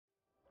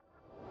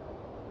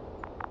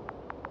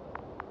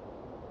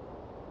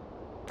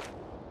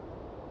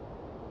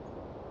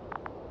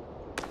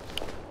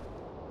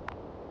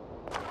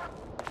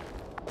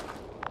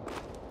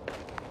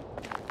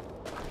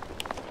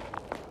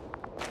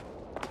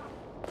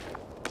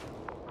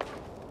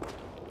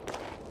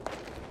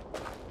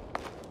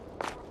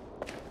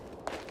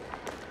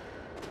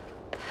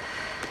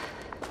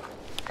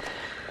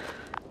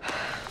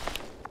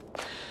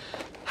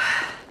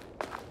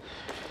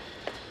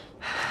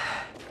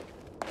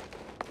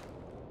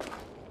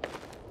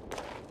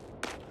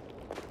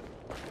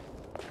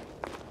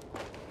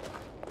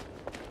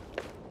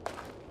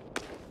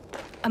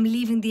I'm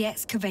leaving the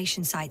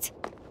excavation site.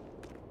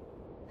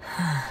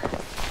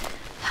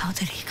 How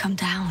did he come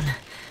down?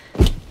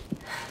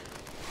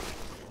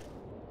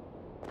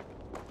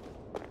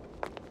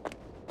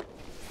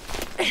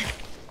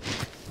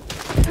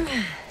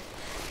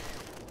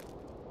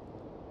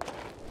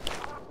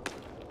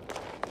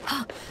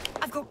 Oh,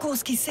 I've got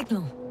Gorski's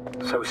signal.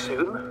 So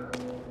soon?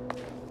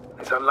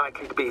 It's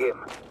unlikely to be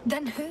him.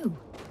 Then who?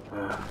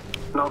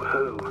 Not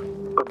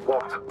who, but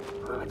what.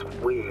 It's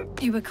weird.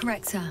 You were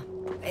correct, sir.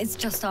 It's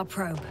just our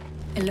probe.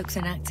 It looks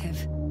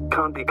inactive.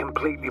 Can't be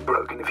completely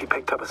broken if he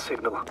picked up a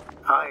signal.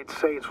 I'd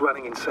say it's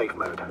running in safe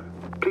mode.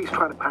 Please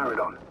try to power it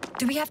on.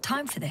 Do we have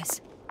time for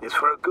this? It's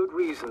for a good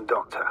reason,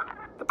 Doctor.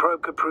 The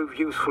probe could prove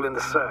useful in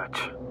the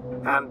search.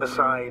 And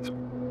besides,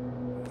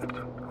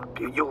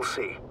 you'll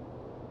see.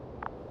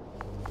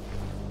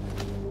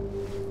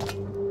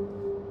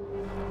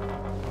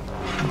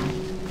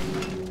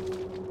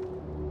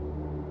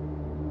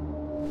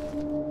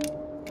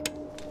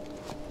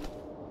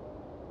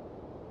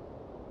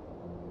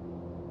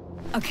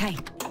 Okay.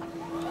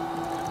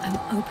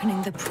 I'm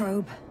opening the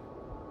probe.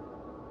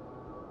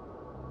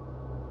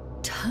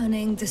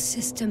 Turning the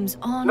systems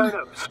on.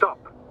 No, stop.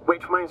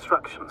 Wait for my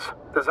instructions.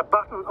 There's a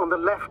button on the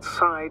left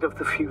side of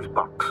the fuse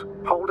box.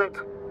 Hold it,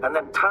 and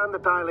then turn the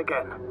dial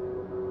again.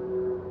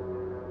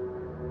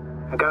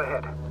 And go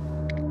ahead.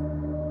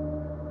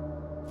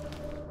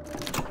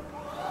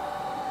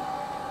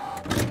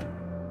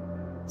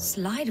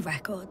 Slide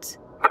records?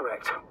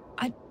 Correct.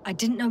 I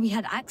didn't know we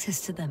had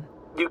access to them.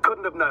 You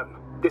couldn't have known.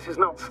 This is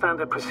not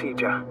standard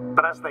procedure.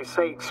 But as they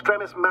say,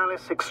 extremis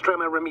malice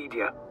extrema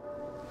remedia.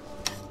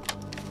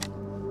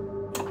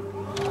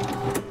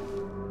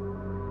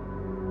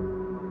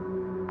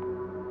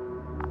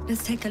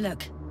 Let's take a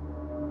look.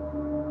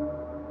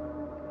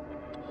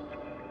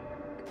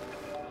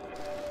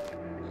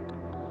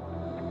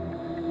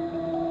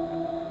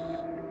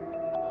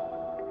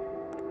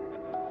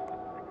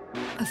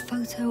 A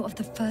photo of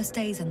the first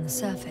days on the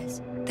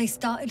surface. They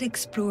started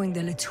exploring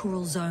the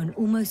littoral zone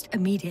almost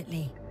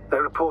immediately. They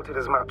reported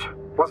as much.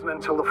 Wasn't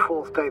until the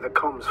fourth day that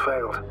comms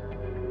failed.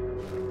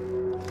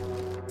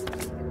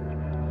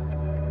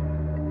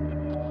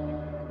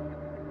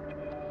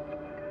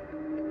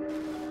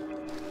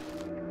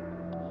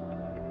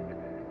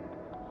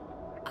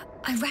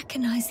 I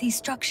recognize these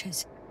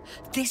structures.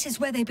 This is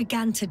where they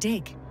began to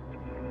dig.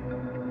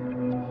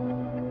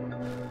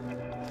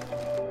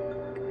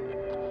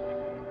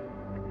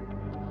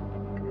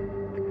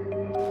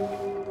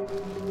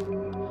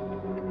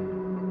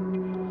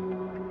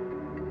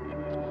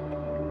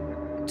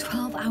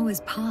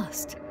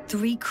 Passed.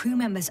 3 crew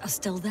members are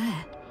still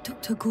there.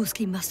 Dr.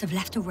 Gorski must have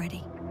left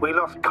already. We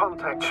lost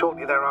contact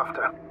shortly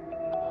thereafter.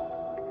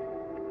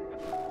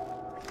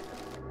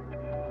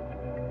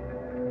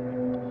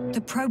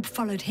 The probe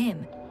followed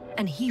him,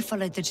 and he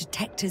followed the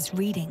detector's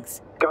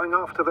readings. Going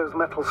after those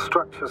metal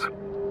structures.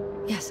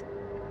 Yes,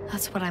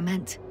 that's what I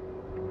meant.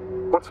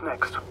 What's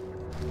next?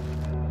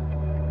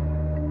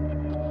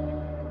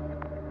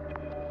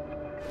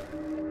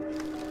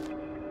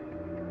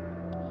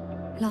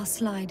 Last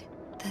slide.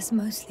 There's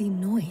mostly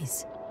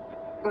noise.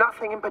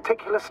 Nothing in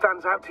particular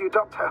stands out to you,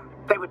 Doctor?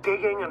 They were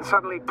digging and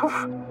suddenly,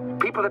 poof,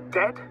 people are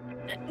dead?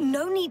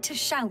 No need to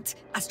shout,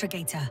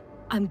 Astrogator.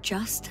 I'm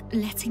just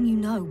letting you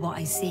know what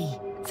I see.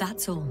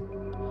 That's all.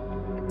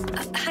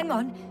 Hang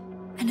on.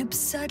 An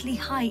absurdly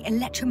high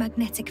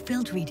electromagnetic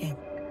field reading.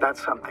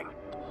 That's something.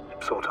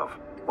 Sort of.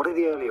 What are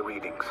the earlier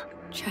readings?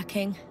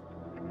 Checking.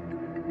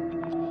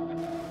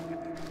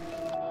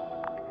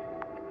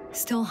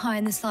 Still high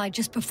in the slide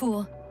just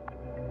before.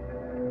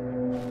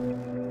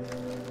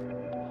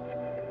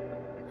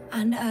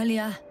 And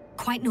earlier,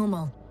 quite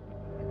normal.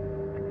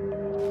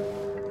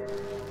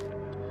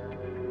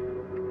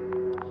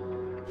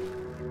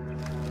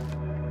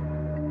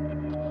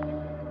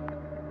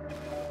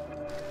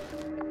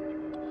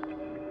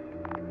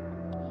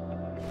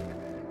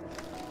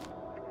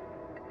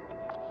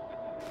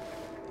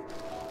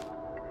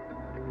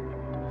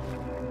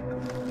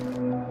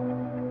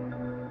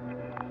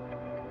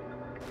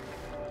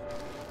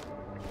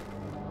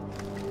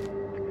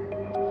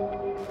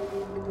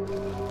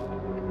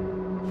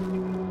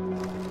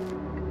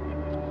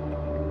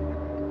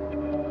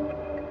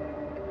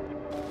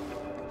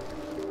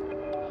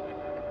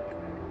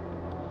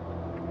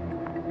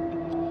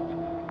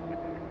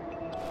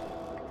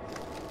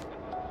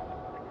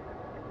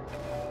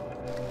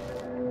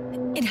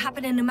 It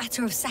happened in a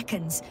matter of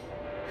seconds.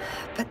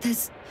 But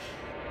there's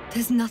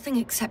nothing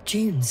except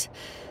dunes.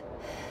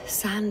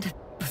 Sand,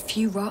 a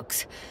few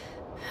rocks,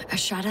 a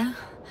shadow.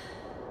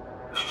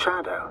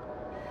 Shadow?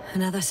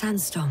 Another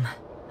sandstorm,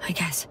 I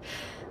guess.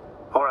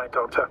 All right,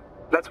 Doctor.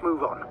 Let's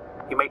move on.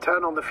 You may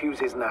turn on the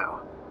fuses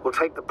now. We'll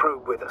take the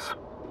probe with us.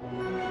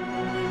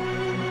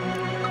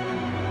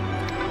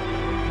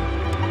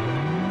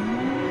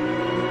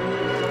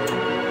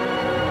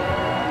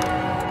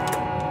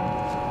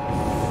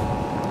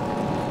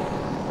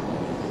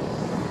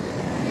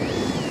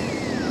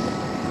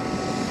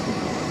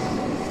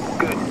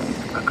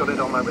 Got it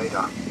on my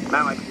radar.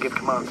 Now I can give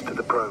commands to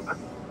the probe.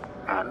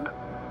 And?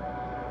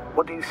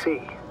 What do you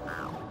see?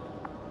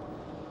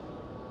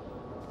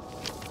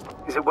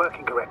 Is it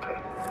working correctly?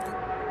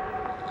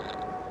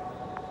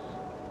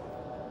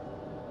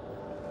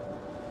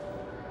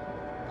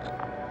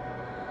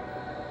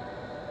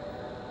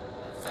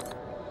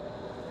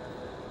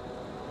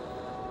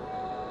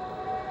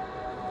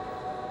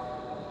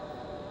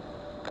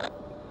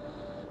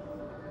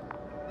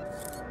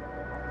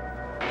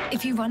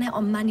 If you run it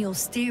on manual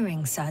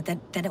steering, sir, then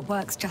it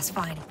works just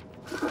fine.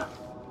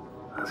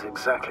 That's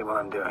exactly what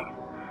I'm doing.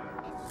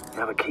 You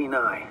have a keen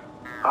eye.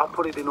 I'll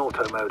put it in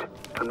auto mode.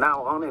 From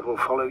now on, it will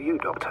follow you,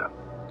 Doctor.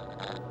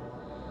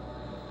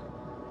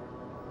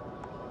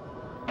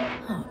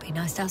 Oh, it'd be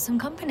nice to have some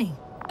company.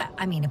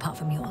 I mean, apart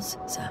from yours,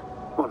 sir.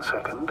 1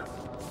 second.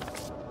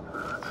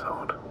 That's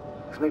odd.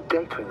 There's no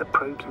data in the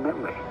probe's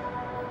memory.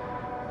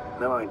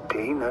 No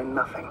ID, no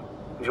nothing.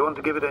 Do you want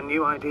to give it a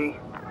new ID?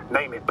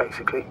 Name it,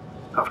 basically.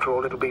 After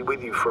all, it'll be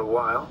with you for a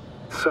while.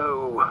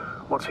 So,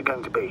 what's it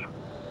going to be?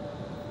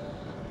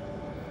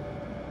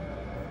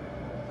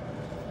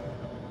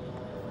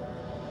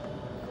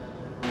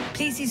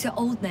 Please use your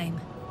old name.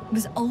 It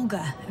was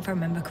Olga, if I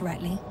remember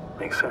correctly.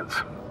 Makes sense,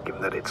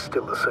 given that it's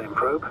still the same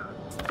probe.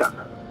 Done.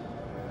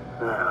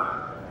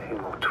 Now, a few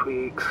more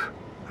tweaks,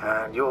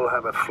 and you'll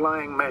have a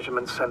flying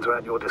measurement center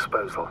at your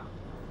disposal.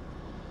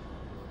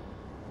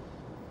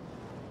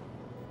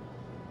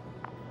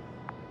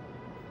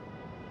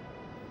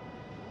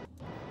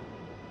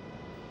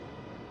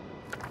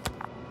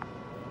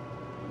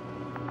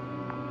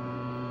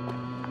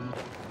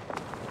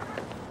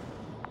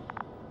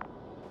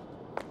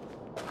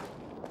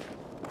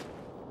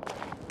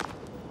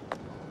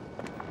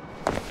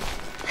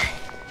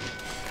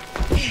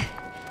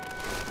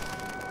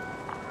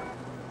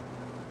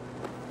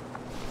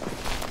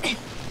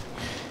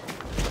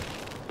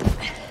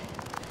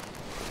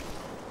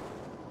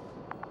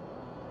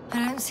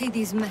 See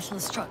these metal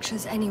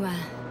structures anywhere.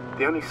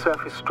 The only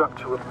surface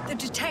structure... The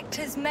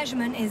detector's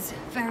measurement is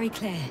very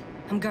clear.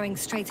 I'm going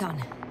straight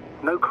on.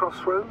 No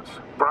crossroads?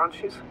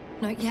 Branches?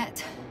 Not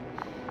yet.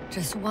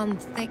 Just one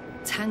thick,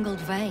 tangled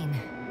vein.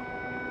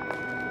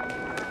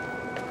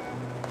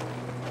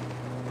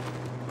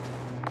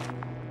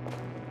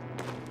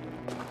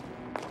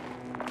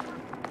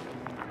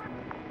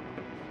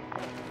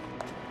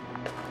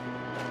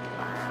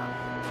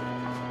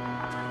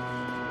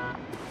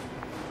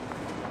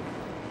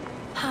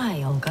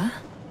 Hi, Olga.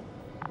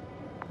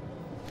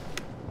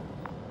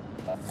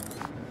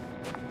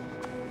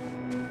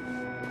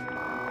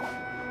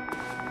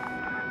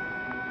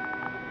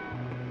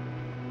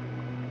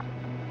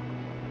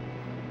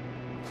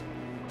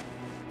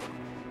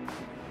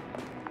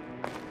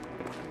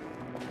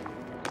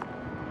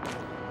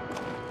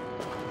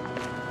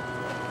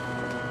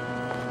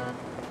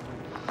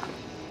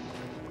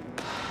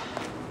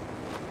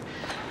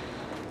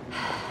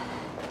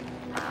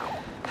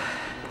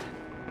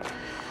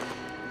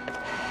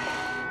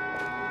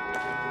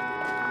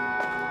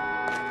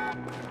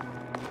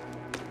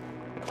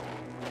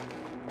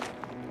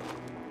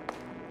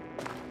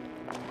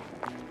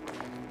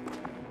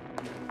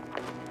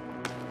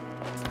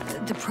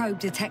 The probe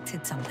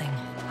detected something.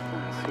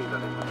 I see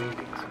that in the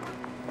readings.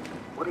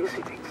 What is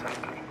it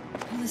exactly?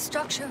 The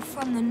structure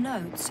from the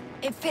notes,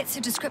 it fits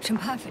the description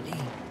perfectly.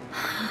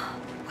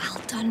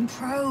 Well done,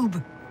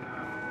 probe.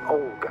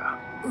 Olga.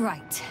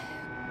 Right.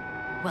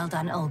 Well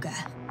done, Olga.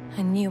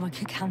 I knew I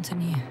could count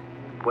on you.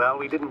 Well,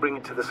 we didn't bring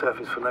it to the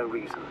surface for no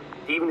reason.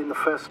 Even in the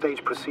first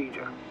stage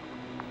procedure.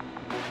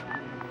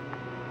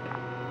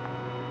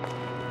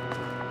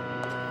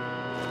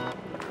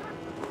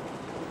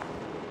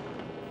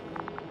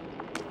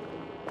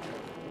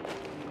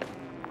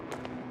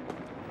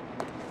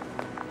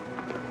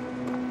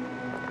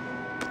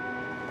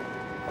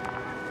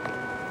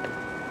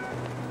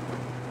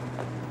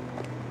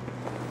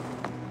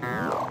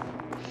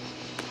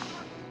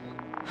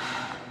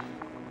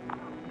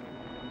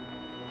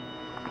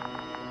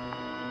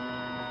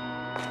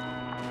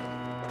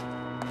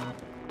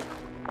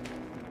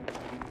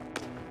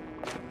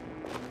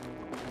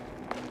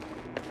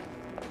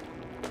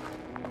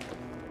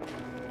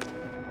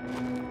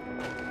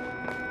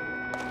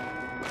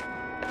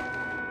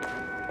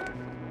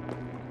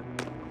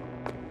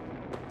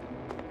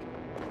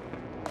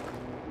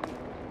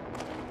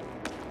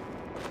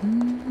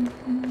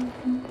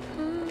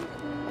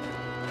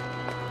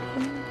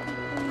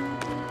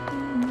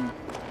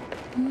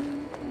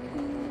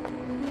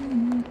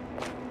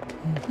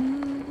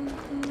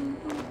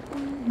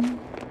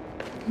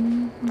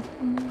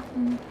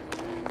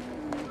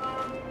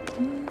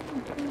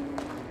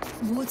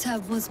 Water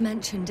was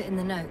mentioned in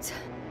the note,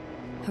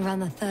 around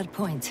the 3rd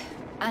point,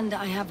 and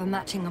I have a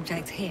matching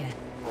object here.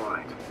 All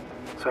right.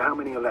 So how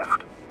many are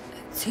left?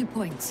 2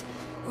 points,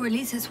 or at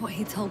least that's what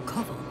he told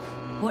Koval.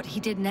 What he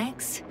did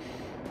next,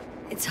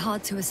 it's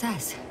hard to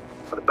assess.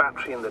 Well, the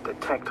battery and the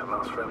detector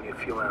last for only a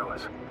few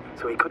hours,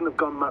 so he couldn't have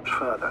gone much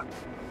further.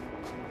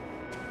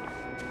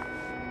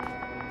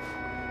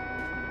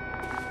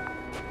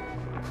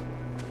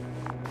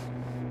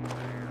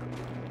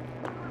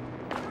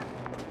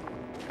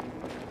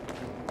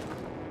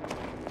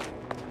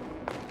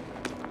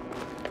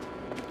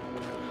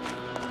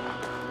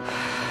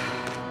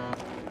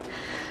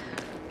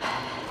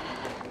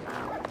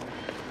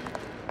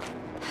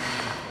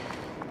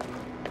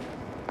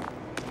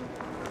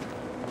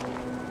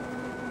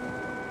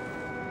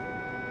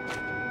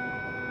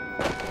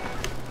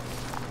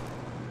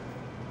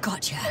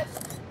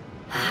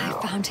 I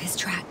found his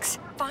tracks.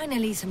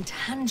 Finally, some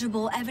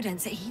tangible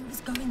evidence that he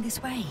was going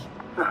this way.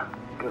 Ah,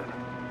 good.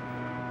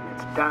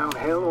 It's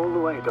downhill all the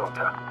way,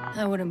 Doctor.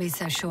 I wouldn't be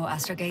so sure,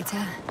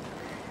 Astrogator.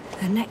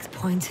 The next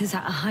point is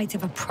at a height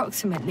of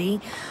approximately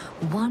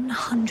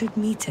 100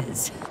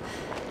 meters.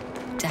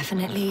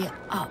 Definitely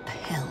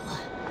uphill.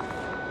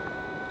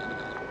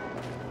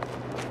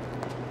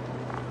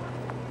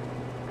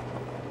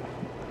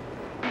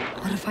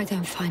 What if I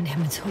don't find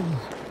him at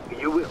all?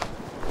 You will.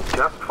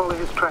 Just follow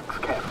his tracks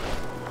carefully.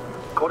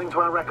 According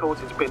to our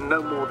records, it's been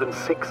no more than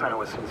 6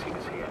 hours since he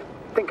was here.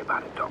 Think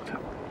about it, Doctor.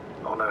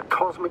 On a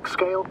cosmic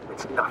scale,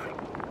 it's nothing.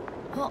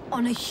 Well,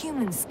 on a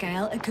human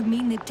scale, it could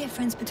mean the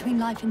difference between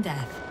life and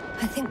death.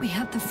 I think we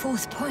have the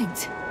 4th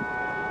point.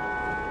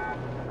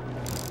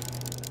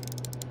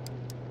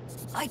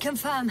 I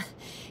confirm.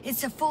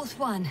 It's the 4th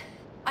one.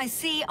 I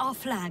see our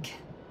flag.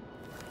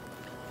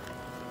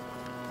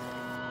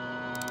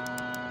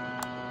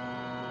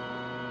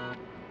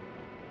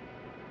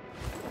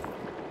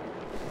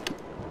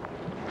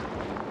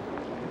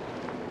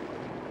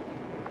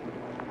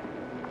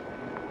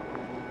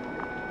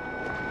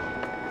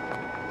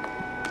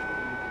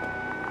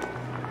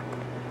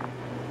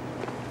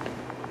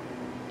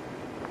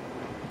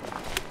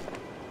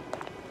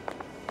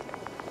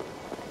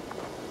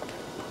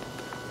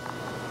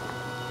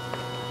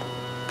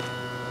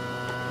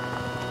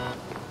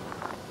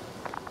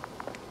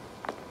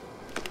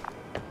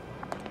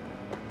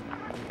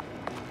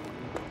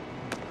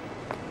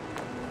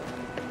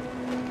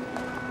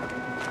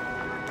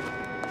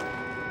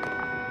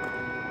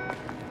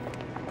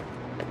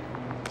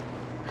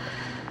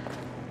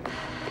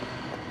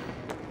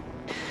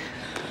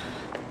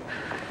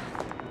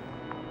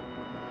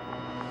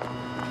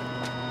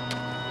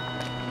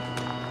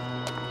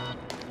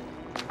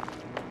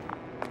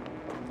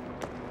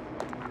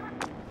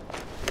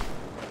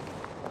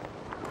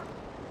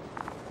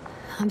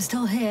 I'm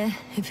still here,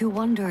 if you're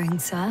wondering,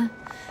 sir.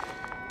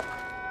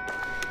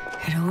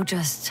 It all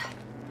just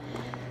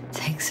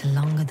takes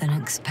longer than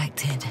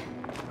expected.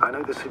 I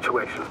know the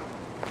situation.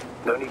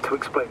 No need to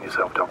explain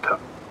yourself, Doctor.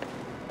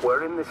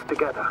 We're in this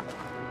together.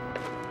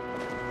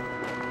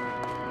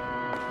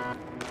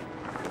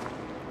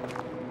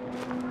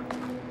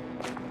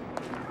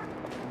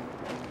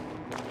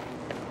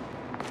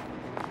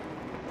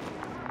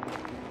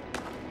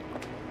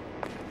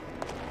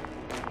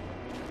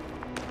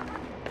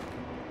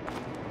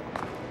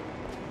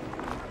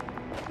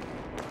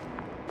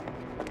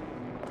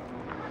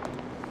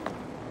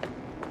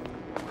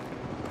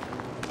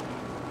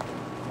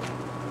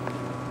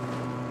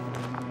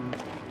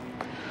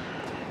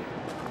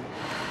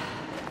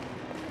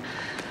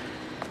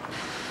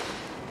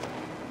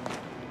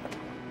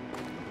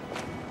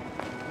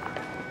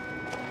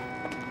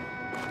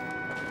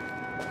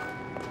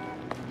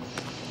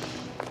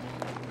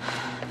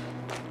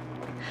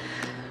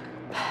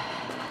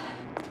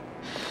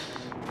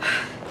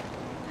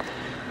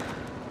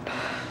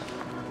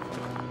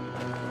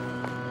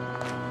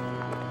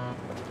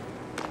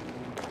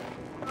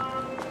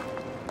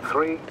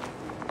 Three,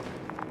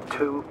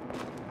 2,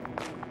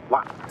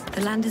 1.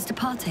 The land is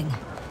departing.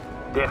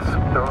 Yes,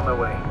 they're on their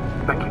way.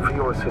 Thank you for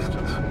your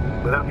assistance.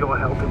 Without your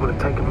help, it would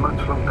have taken much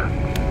longer.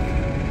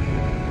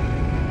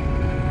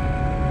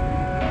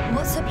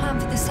 What's the plan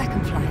for the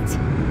second flight?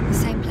 The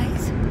same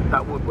place?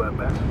 That would work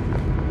best.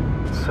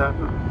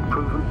 Certain,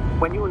 proven.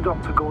 When you and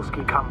Dr.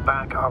 Gorski come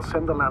back, I'll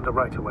send the lander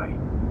right away.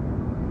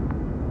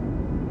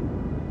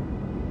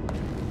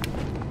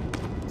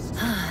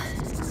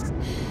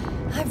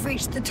 I've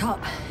reached the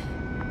top.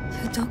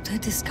 The doctor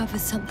discovered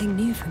something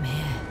new from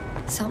here.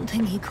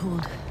 Something he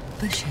called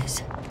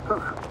bushes. Huh.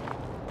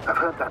 I've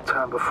heard that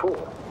term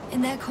before.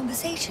 In their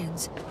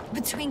conversations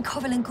between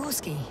Koval and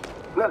Gorski.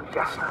 No,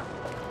 Yasna.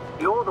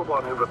 You're the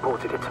one who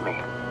reported it to me.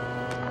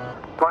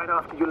 Right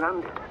after you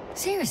landed.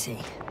 Seriously?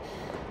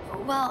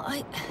 Well,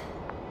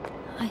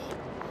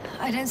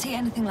 I don't see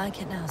anything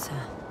like it now, sir.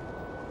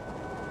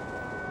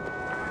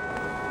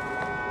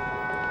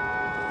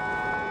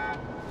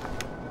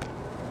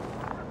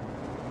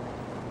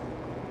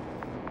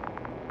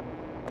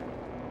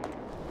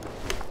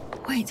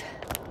 Wait.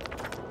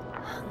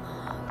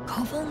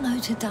 Koval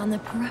noted down the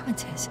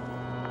parameters.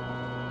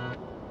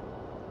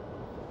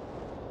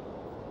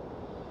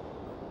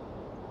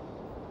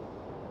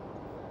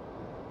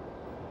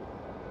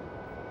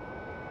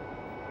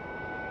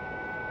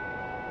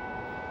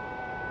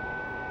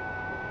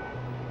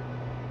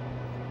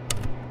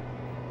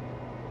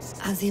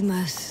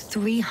 Azimuth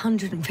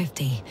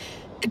 350.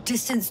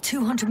 Distance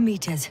 200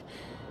 meters.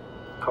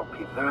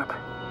 Copy that.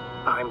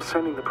 I'm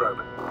sending the probe.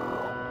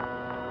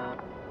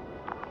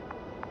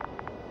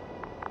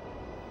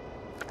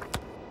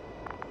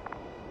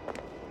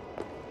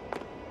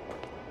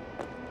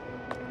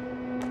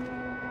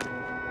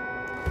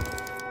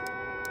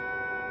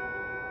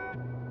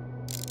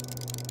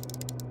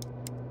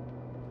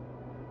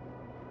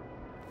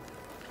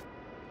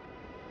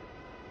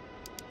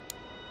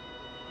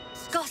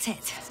 Got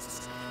it.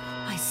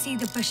 I see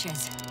the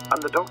bushes.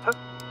 And the doctor?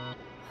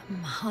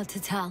 Hard to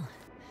tell.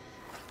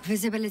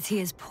 Visibility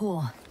is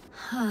poor.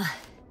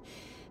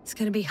 It's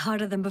gonna be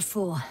harder than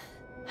before.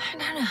 I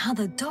don't know how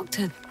the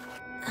doctor...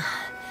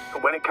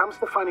 When it comes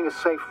to finding a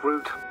safe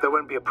route, there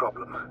won't be a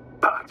problem.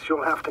 But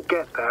you'll have to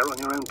get there on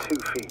your own 2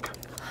 feet.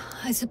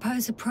 I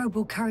suppose the probe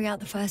will carry out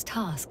the first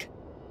task.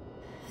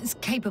 It's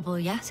capable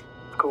yet?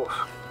 Of course.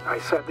 I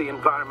set the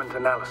environment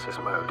analysis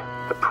mode.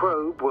 The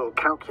probe will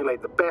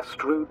calculate the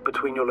best route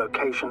between your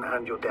location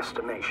and your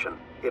destination.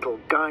 It'll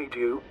guide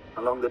you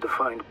along the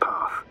defined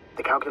path.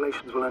 The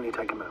calculations will only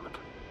take a moment.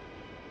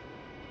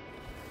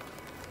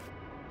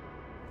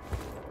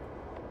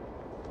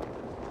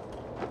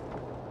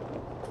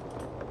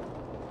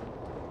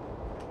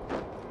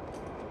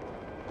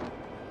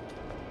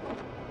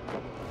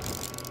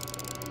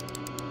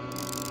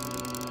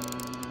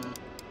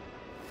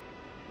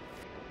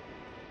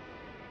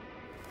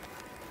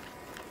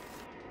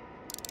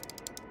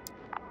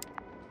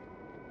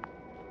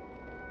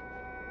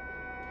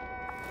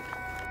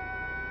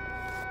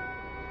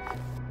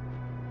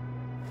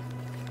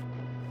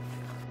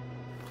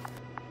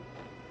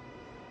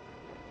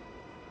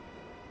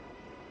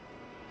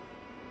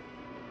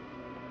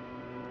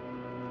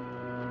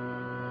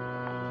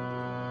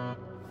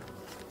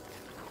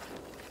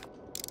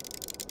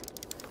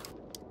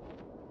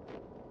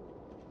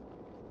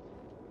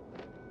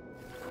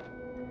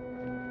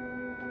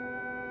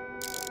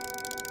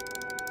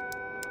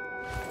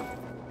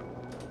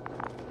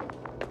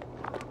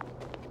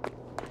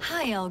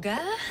 Hi, Olga.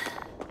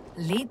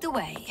 Lead the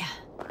way.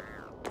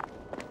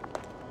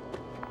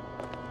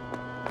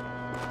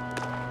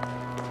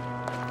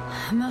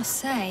 I must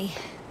say,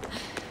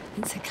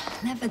 it's a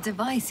clever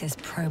device, this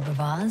probe of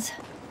ours.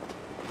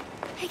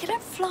 Hey, can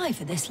it fly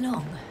for this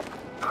long?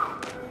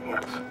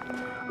 Yes.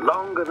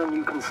 Longer than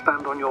you can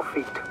stand on your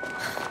feet.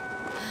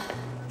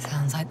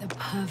 Sounds like the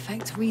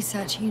perfect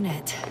research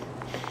unit.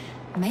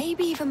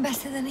 Maybe even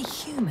better than a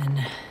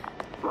human.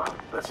 Well,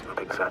 let's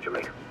not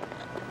exaggerate.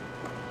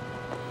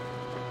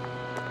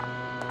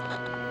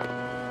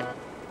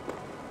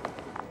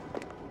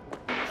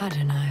 I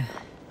don't know.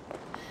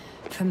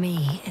 For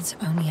me, it's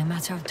only a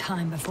matter of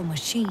time before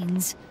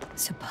machines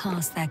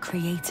surpass their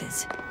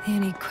creators. The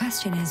only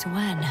question is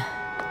when.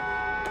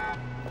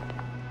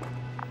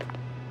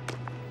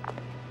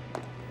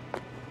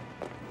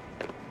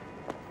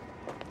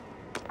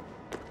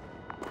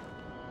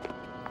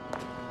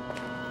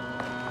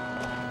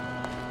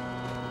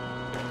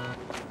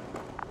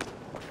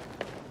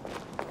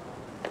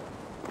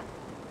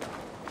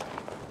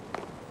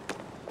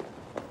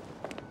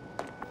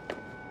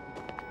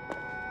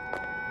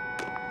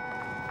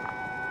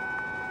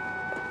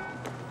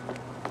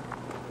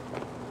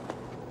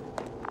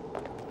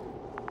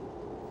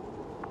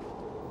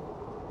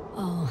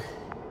 Oh,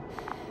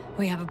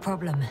 we have a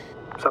problem.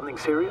 Something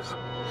serious?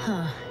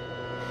 Huh.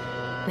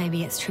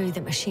 Maybe it's true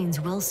that machines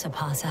will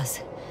surpass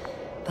us,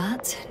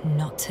 but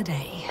not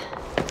today.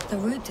 The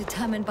route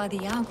determined by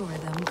the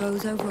algorithm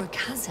goes over a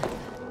chasm.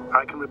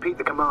 I can repeat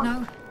the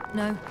command.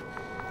 No.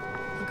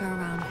 I'll go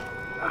around.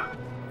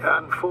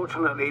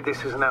 Unfortunately,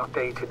 this is an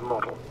outdated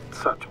model.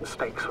 Such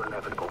mistakes are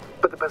inevitable.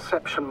 But the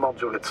perception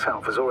module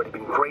itself has already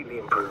been greatly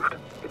improved.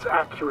 Its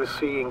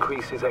accuracy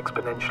increases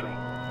exponentially.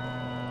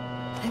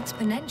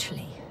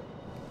 Exponentially?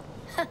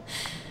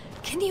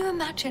 Can you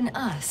imagine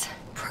us,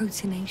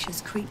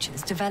 proteinaceous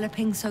creatures,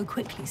 developing so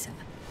quickly, sir?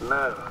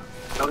 No,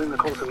 not in the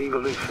course of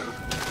evolution.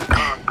 You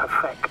can't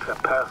perfect a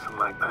person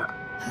like that.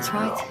 That's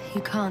right,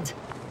 you can't.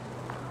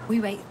 We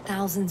wait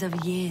thousands of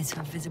years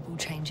for visible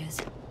changes.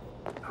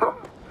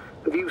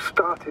 Have you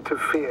started to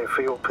fear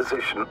for your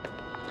position?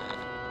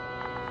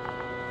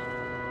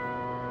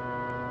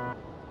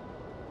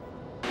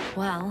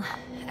 Well,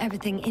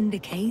 everything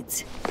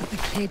indicates that the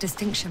clear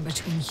distinction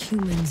between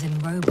humans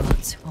and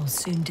robots will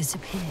soon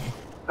disappear.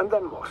 And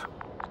then what?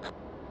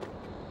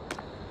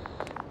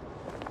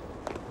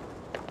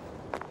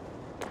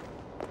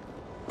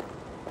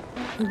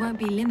 We won't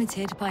be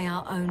limited by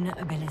our own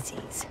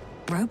abilities.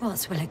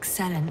 Robots will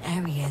excel in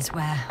areas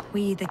where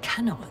we either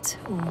cannot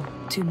or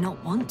do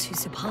not want to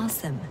surpass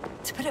them.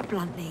 To put it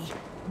bluntly,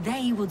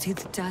 they will do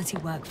the dirty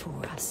work for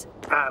us.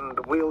 And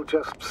we'll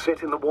just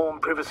sit in the warm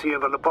privacy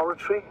of a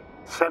laboratory?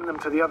 Send them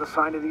to the other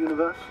side of the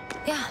universe?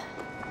 Yeah,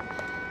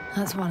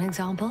 that's one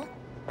example.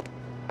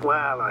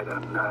 Well, I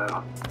don't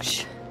know.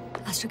 Shh,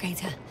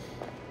 Astrogator.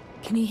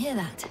 Can you hear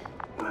that?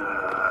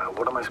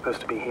 What am I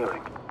supposed to be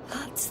hearing?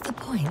 That's the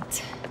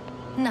point.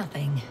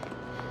 Nothing.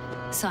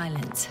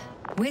 Silence.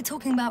 We're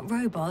talking about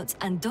robots,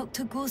 and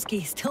Dr.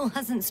 Gorski still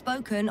hasn't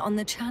spoken on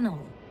the channel.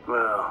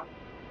 Well,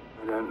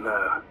 I don't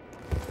know.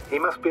 He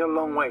must be a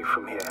long way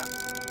from here.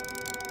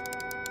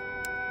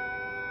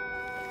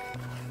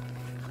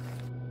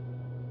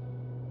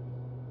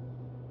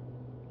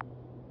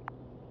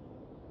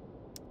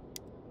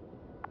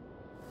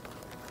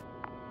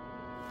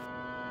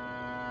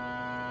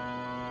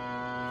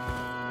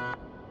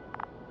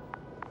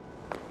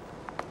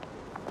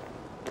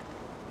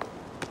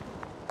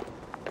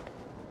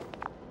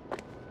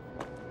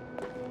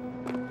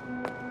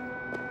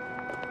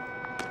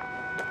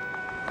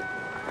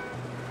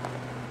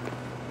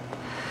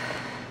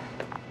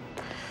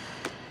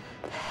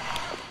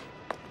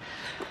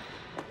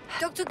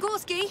 Dr.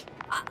 Gorski,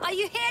 are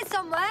you here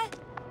somewhere?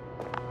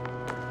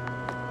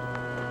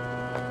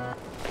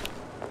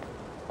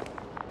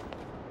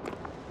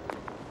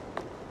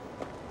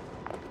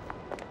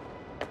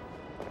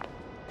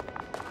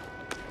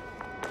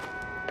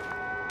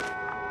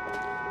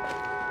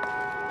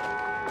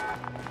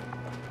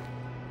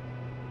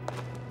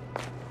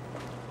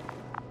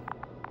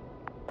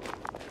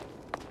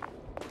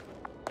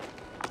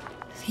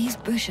 These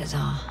bushes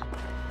are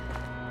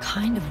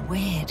kind of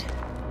weird.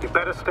 You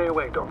better stay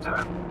away,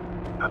 Doctor.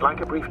 I'd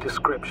like a brief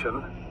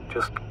description.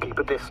 Just keep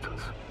a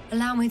distance.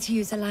 Allow me to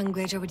use the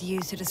language I would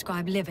use to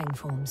describe living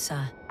forms,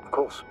 sir. Of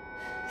course.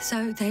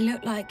 So they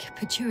look like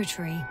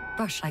pituitary,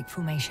 brush-like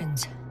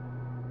formations.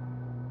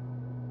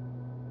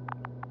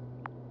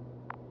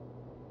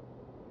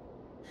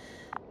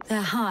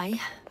 They're high,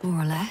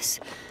 more or less,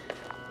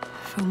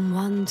 from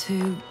 1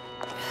 to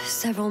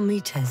several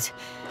meters.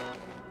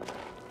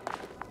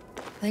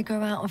 They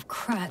grow out of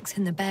cracks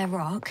in the bare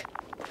rock.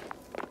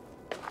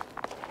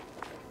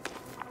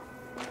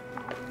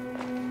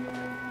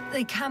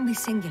 They can be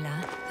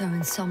singular, though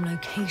in some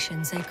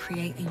locations they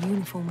create a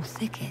uniform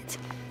thicket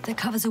that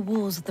covers the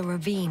walls of the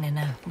ravine in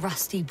a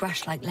rusty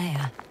brush-like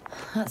layer.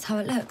 That's how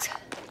it looks,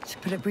 to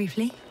put it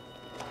briefly.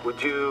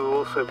 Would you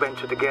also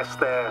venture to guess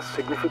their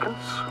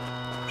significance?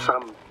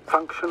 Some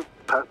function,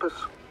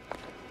 purpose?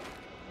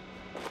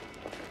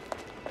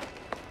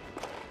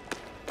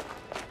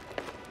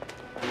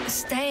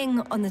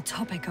 Staying on the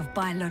topic of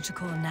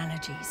biological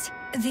analogies,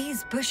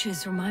 these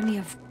bushes remind me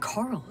of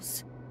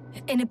corals,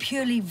 in a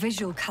purely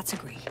visual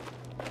category,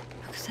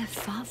 because they're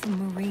far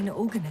from marine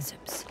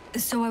organisms.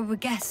 So I would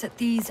guess that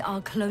these are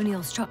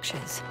colonial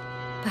structures,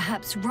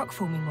 perhaps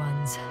rock-forming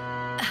ones.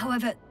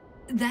 However,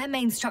 their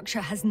main structure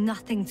has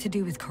nothing to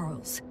do with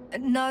corals.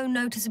 No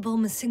noticeable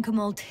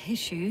mesenchymal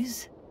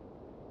tissues,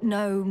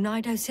 no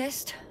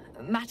nidocyst,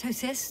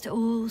 matocyst,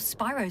 or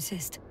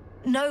spirocyst.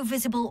 No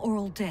visible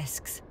oral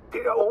discs.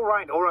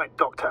 All right,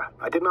 Doctor.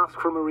 I didn't ask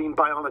for a marine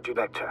biology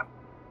lecture.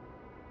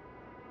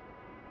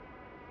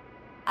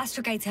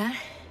 Astrogator,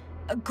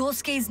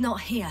 Gorski's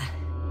not here.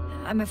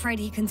 I'm afraid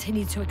he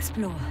continued to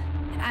explore.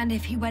 And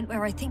if he went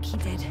where I think he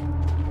did,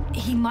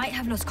 he might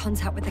have lost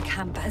contact with the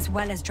camp as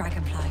well as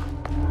Dragonfly.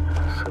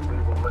 So we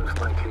will most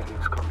likely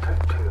lose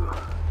contact too.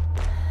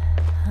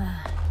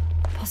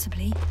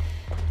 Possibly.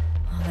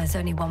 Well, there's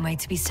only one way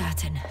to be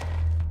certain.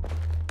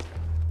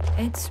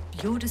 It's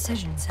your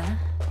decision, sir.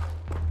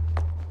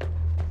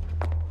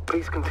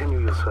 Please continue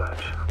your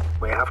search.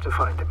 We have to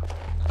find him.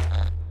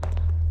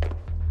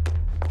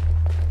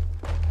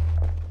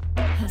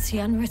 That's the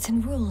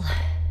unwritten rule,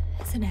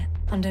 isn't it?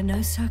 Under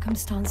no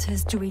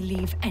circumstances do we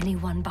leave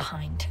anyone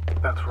behind.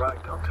 That's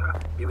right, Doctor.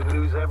 You can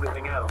lose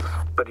everything else,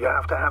 but you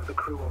have to have the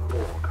crew on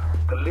board.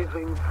 The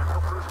living,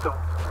 stop.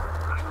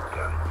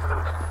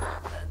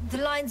 The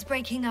line's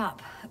breaking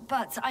up,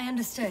 but I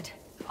understood.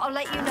 I'll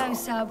let you know,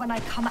 sir, when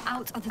I come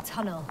out of the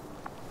tunnel.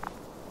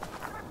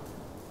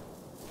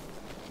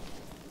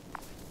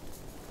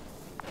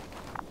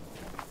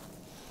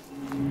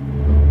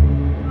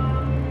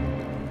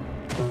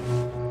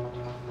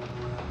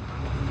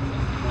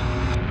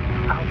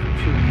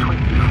 Altitude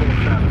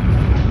 24,000.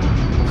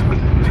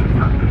 Speed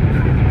 250.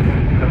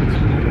 Going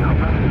smoothly,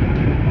 Hopper.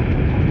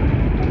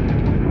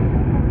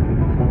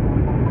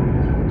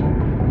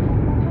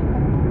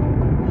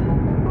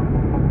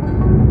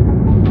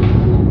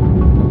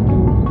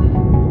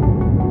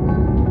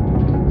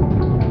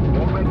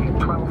 Already at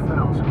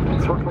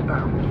 12,000. Throttle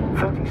down.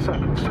 30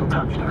 seconds till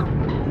touchdown.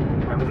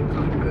 Everything's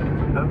looking good.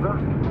 Over?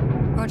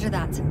 Roger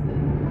that.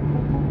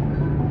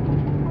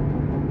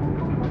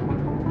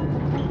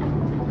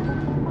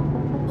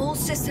 All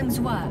systems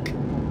work.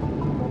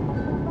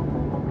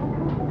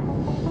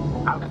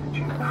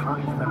 Altitude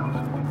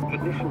 5,000.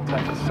 Ignition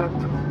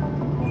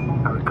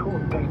 10%. I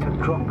record data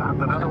dropout,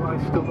 but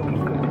otherwise still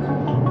looking good.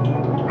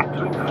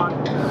 Entering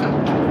final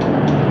descent.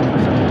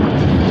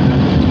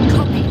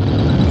 Copy.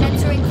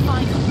 Entering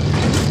final.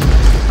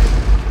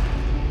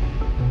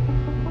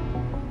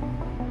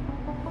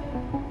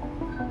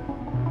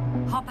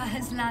 Hopper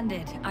has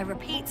landed. I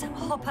repeat,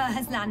 Hopper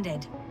has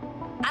landed.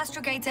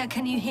 Astrogator,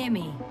 can you hear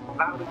me?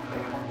 Loud and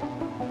clear.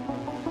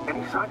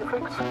 Any side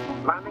effects?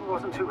 Landing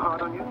wasn't too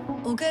hard on you?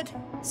 All good.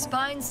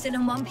 Spine still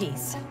in one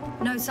piece.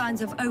 No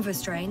signs of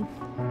overstrain.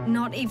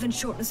 Not even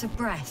shortness of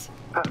breath.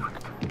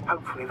 Perfect.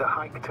 Hopefully the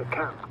hike to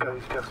camp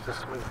goes just as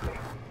smoothly.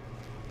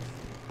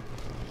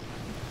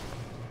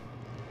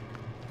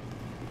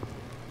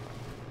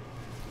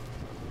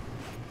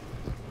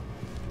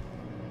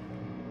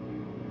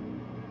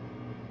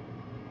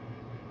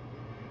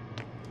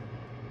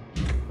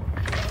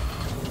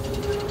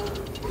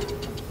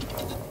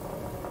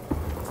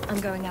 I'm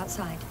going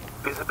outside.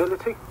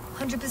 Visibility?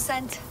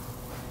 100%.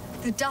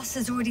 The dust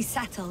has already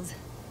settled.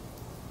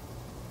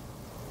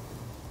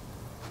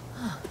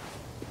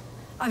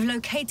 I've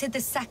located the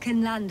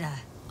second lander.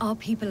 Our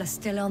people are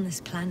still on this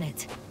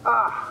planet.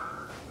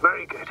 Ah,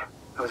 very good.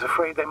 I was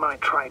afraid they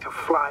might try to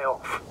fly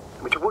off,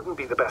 which wouldn't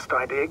be the best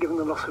idea given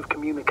the loss of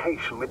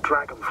communication with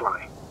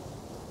Dragonfly.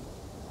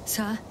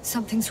 Sir,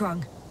 something's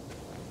wrong.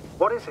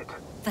 What is it?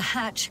 The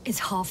hatch is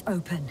half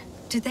open.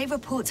 Did they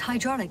report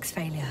hydraulics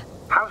failure?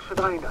 How should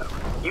I know?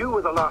 You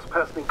were the last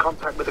person in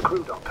contact with the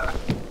crew, Doctor.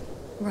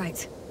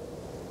 Right.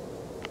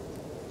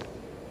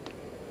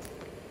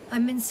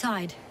 I'm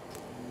inside.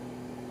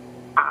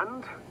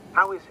 And?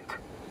 How is it?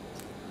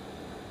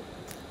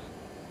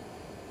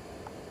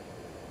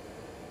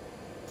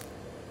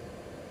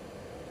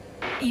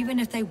 Even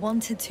if they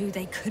wanted to,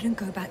 they couldn't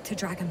go back to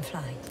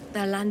Dragonfly.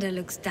 Their lander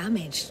looks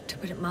damaged, to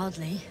put it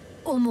mildly.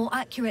 Or more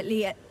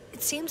accurately,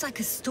 it seems like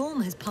a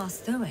storm has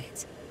passed through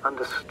it.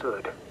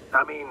 Understood.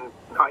 I mean,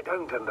 I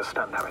don't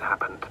understand how it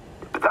happened.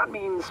 But that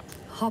means...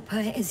 Hopper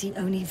is the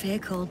only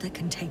vehicle that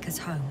can take us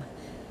home.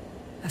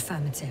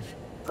 Affirmative.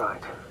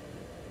 Right.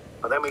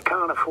 Well, then we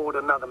can't afford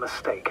another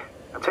mistake.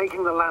 I'm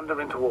taking the lander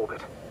into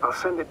orbit. I'll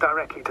send it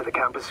directly to the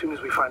camp as soon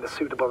as we find a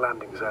suitable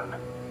landing zone.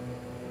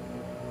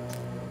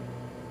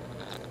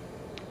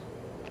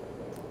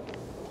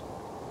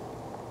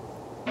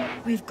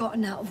 We've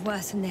gotten out of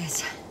worse than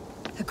this.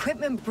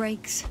 Equipment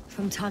breaks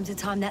from time to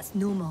time, that's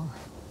normal.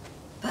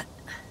 But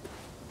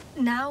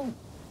now...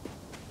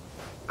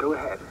 Go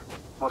ahead.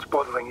 What's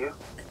bothering you?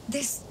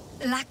 This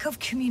lack of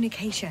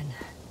communication.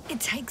 It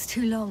takes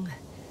too long.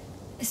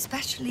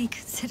 Especially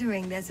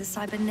considering there's a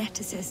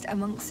cyberneticist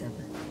amongst them.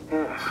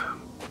 Yes,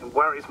 it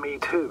worries me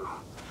too.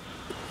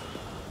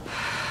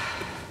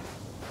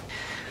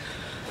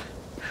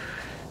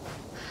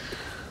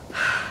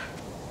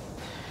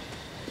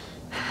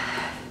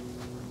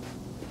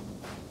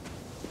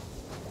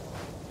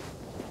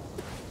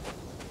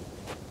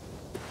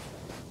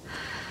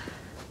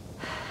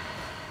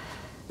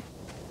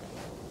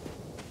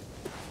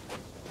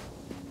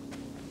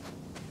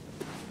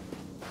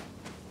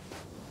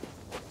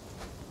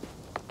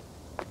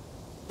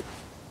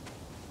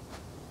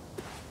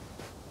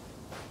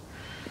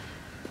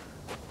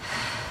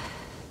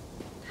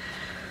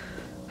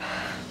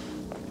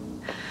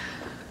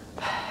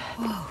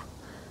 Whoa.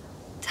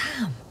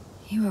 Damn.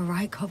 You were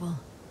right, Cobble.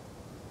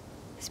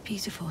 It's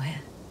beautiful here.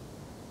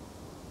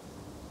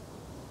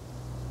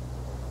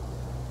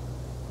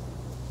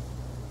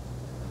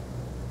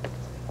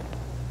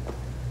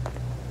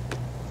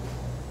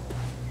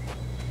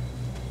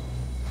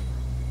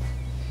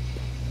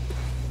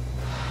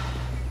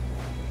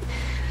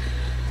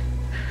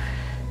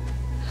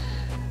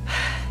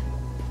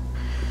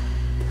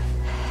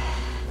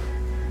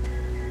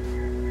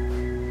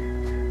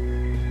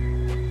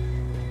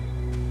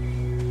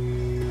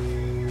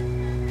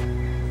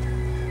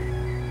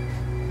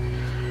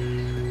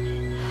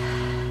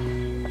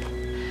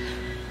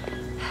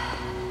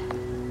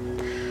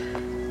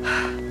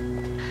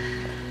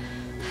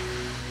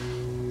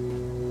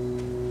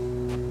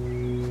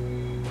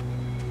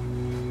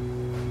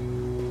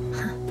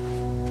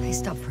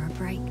 Stop for a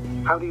break.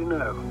 How do you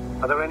know?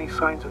 Are there any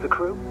signs of the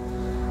crew?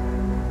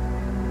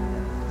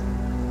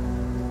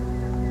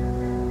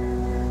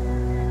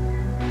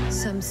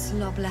 Some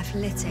slob left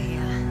litter here.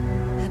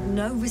 Had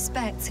no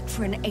respect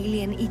for an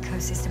alien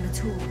ecosystem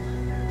at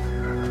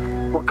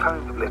all. What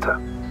kind of litter?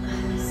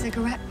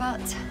 Cigarette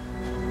butt.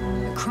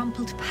 A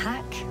crumpled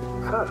pack.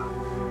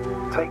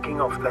 So,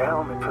 taking off the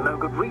helmet for no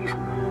good reason.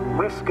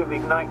 Risk of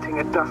igniting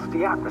a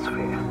dusty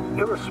atmosphere.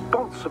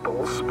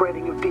 Irresponsible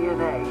spreading of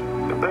DNA.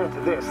 Compared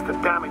to this, the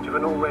damage of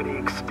an already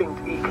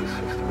extinct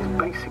ecosystem is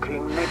basically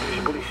a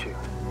negligible issue.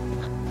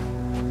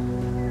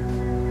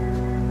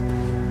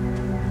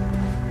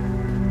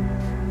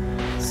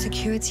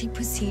 Security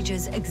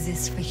procedures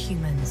exist for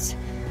humans.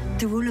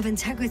 The rule of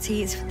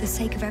integrity is for the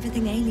sake of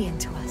everything alien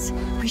to us.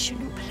 We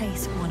shouldn't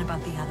place one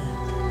above the other.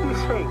 What are you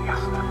saying,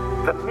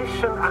 Yasna? The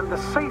mission and the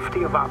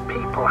safety of our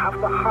people have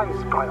the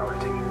highest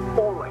priority.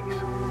 Always.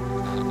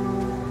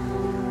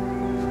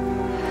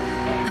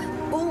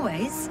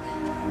 Always?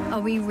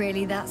 Are we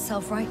really that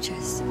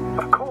self-righteous?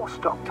 Of course,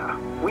 Doctor.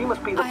 We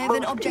must be the I have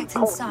an most object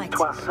in important sight.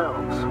 to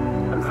ourselves.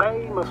 And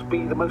they must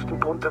be the most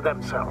important to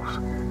themselves,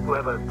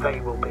 whoever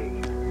they will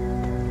be.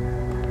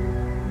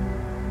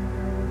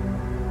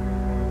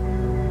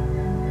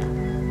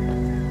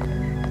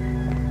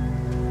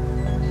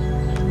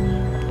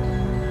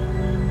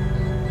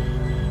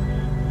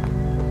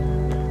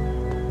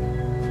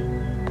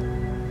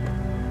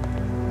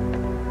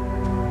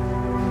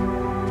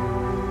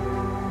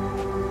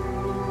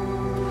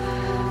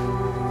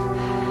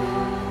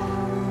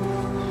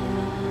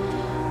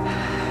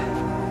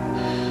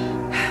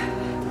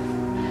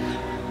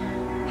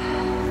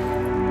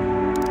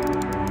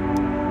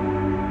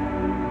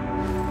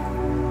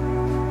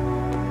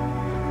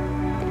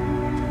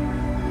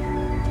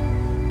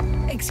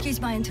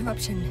 Excuse my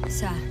interruption,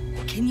 sir.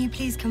 Can you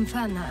please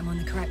confirm that I'm on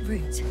the correct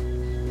route?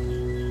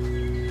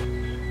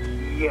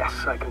 Yes,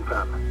 I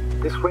confirm.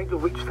 This rate will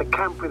reach the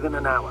camp within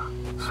an hour.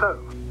 So,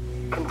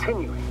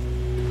 continuing.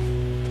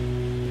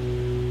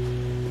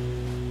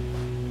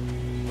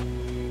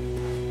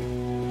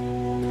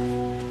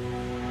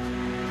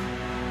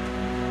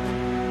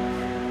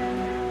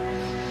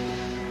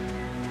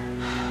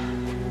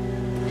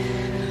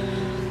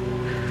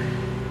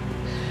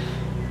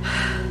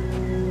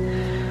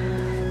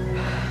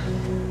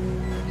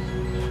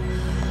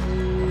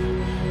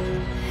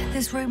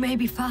 This route may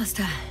be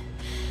faster,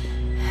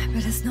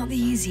 but it's not the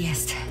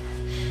easiest.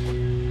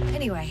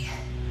 Anyway,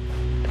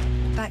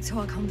 back to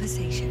our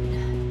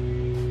conversation.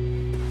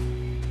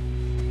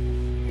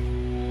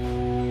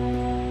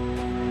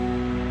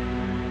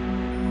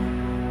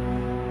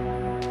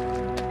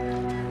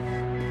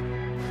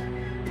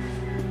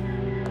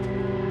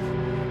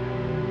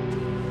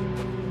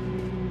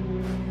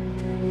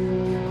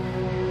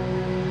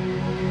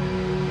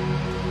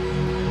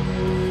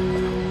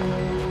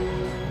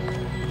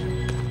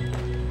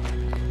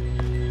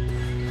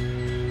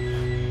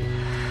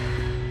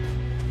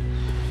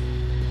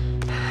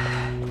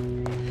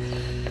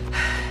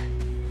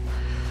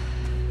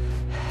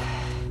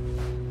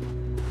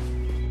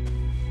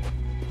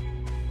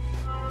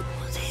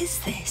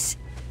 This?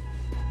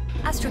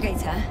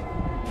 Astrogator,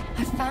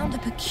 I found a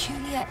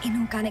peculiar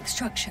inorganic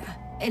structure.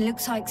 It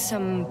looks like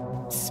some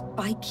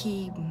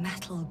spiky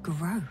metal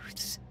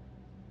growths.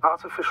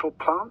 Artificial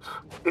plants?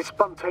 Is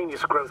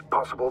spontaneous growth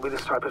possible with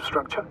this type of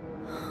structure?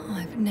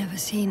 I've never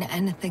seen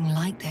anything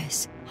like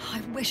this.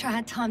 I wish I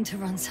had time to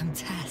run some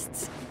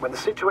tests. When the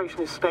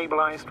situation is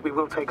stabilized, we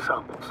will take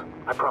samples.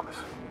 I promise.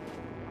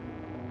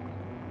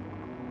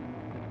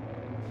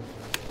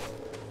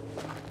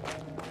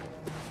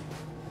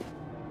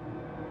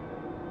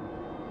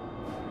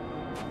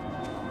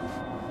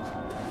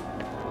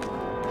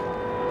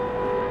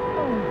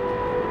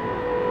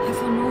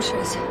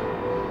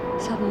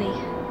 Suddenly.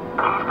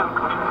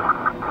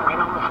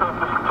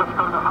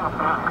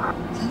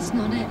 That's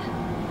not it.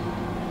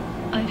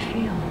 I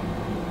feel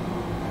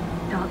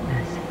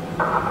darkness.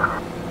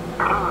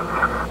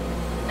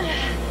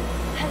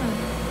 Hello.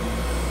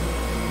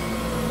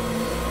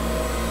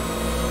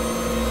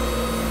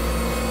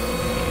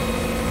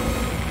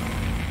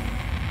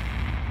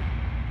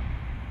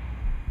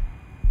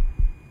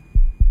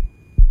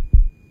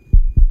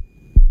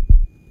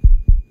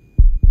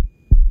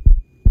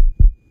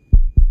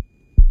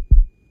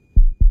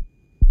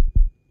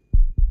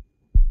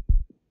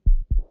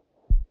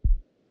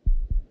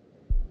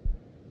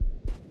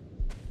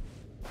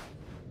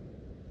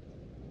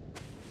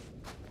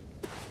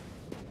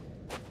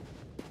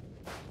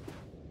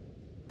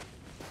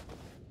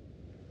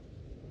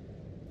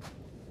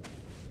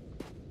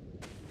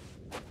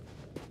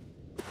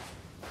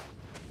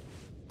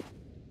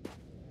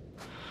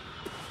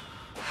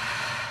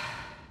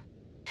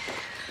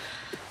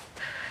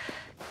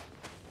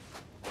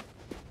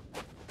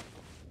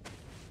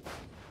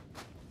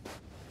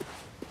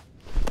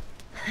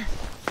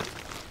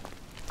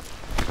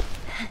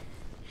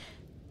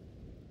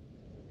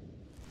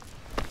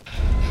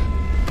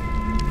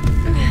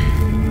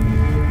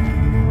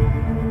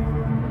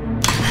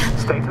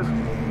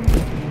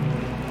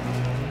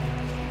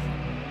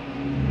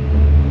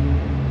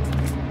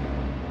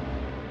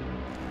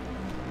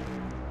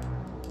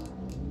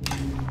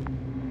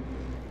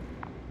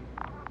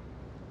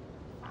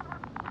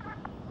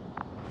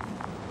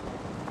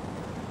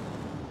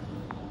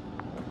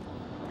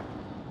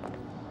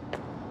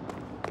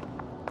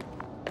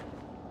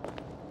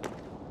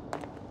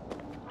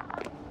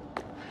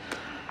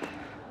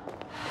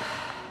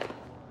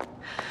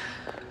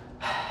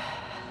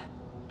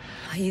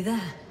 Are you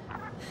there?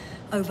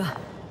 Over.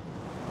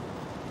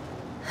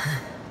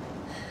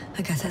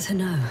 I guess that's a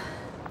no.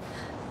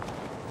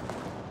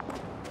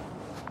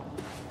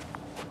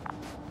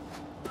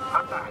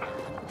 I'm back.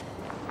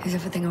 Is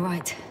everything all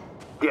right?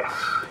 Yes,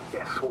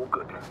 all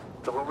good.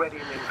 They're already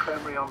in the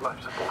infirmary on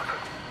life support.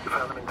 You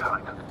found them in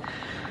time.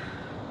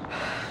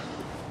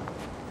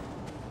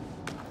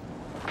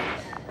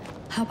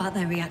 How about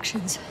their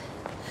reactions?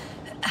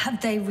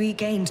 Have they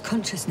regained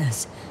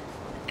consciousness?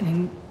 I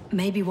mean,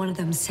 maybe one of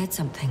them said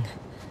something.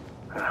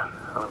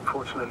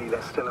 Unfortunately,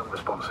 they're still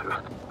unresponsive.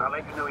 I'll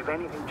let you know if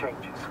anything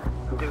changes.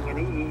 I'm doing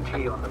an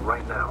EEG on them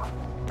right now.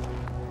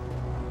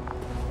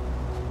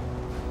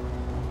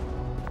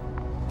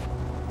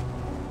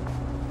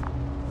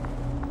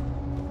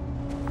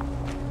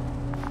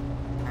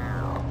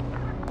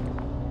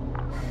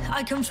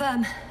 I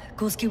confirm.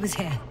 Gorski was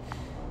here.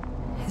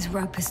 His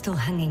rope is still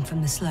hanging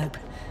from the slope.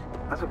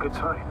 That's a good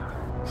sign.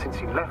 Since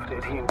he left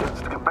it, he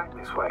intends to come back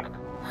this way.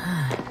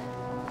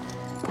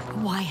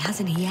 Why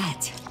hasn't he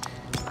yet?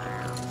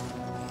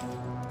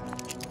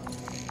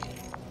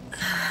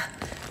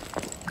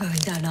 Going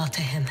down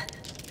after him.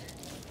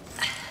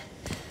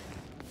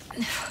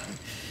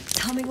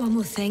 Tell me one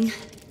more thing.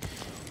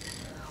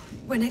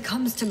 When it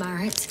comes to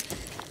Marit,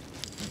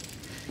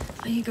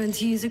 are you going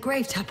to use a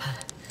grave tapper?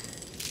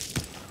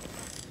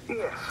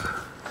 Yes,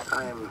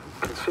 I am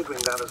considering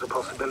that as a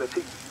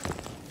possibility.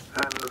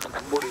 And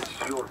what is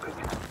your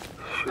opinion?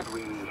 Should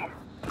we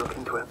look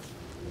into it?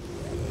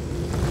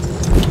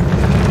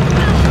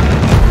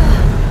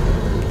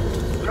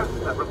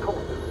 Just that report.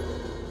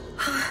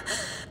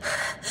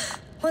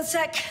 One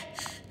sec.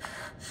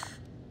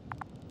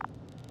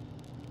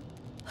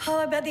 Oh,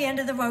 I'm at the end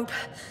of the rope.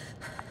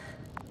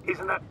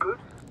 Isn't that good?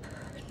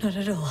 Not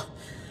at all.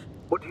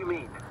 What do you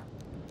mean?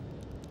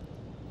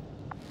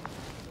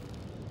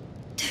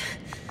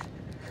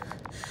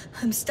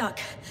 I'm stuck.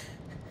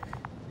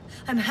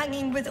 I'm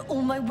hanging with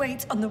all my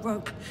weight on the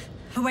rope,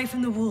 away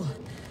from the wall.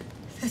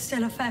 There's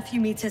still a fair few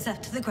meters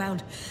left to the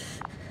ground.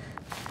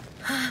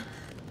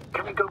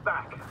 Can we go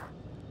back?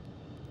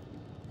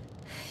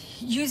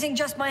 Using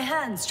just my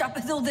hands, strapped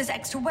with all this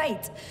extra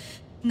weight?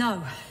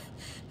 No,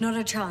 not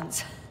a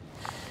chance.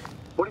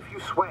 What if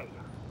you sway?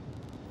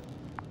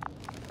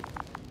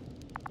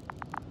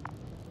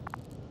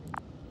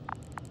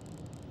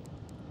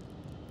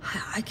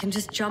 I can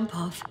just jump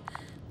off.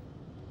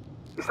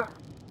 Is that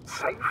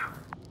safe?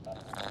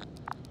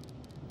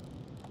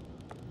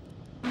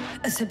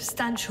 A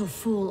substantial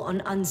fall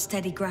on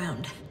unsteady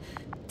ground.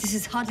 This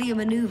is hardly a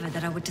maneuver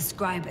that I would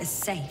describe as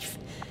safe.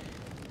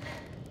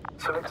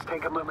 So let's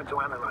take a moment to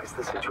analyze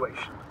the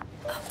situation.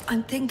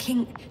 I'm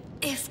thinking,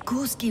 if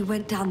Gorski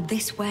went down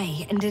this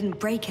way and didn't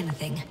break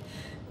anything...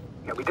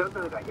 Yeah, we don't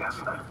know that,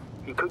 Yasna.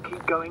 He could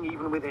keep going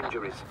even with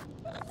injuries.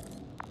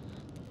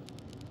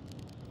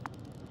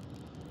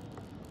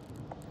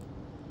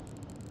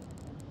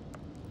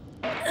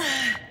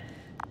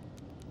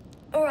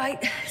 All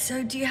right,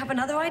 so do you have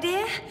another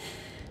idea?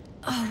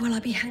 Oh, will I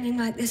be hanging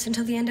like this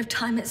until the end of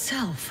time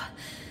itself?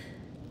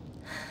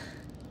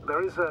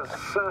 There is a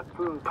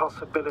certain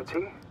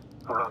possibility,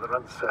 or rather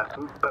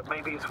uncertain, but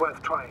maybe it's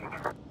worth trying.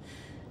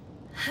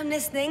 I'm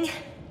listening.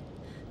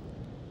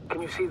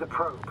 Can you see the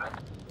probe?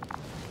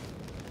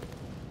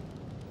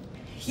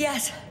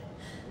 Yes.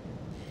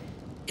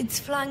 It's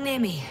flying near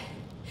me.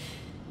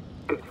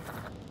 Good.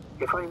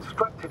 If I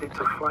instructed it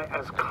to fly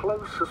as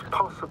close as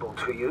possible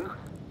to you,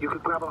 you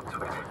could grab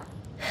onto it.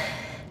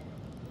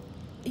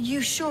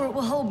 You sure it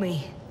will hold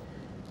me?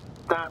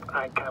 That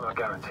I cannot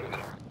guarantee.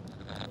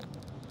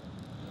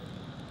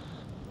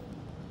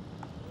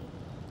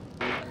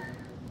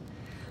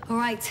 All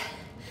right,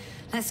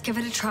 let's give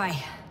it a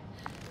try.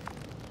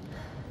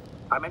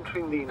 I'm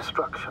entering the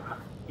instruction.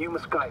 You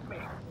must guide me.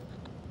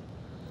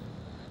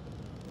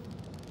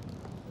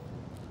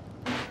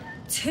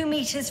 2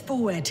 meters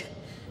forward.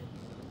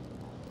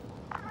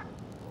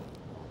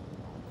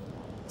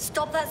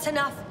 Stop, that's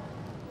enough.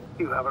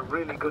 You have a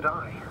really good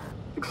eye.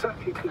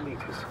 Exactly 2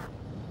 meters.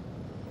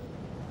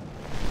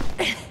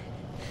 Is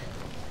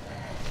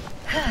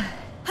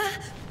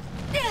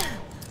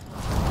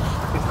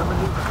the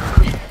maneuver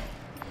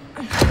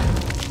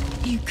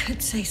complete? You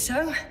could say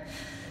so.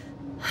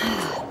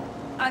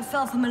 I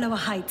fell from a lower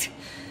height.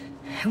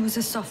 It was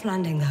a soft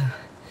landing, though.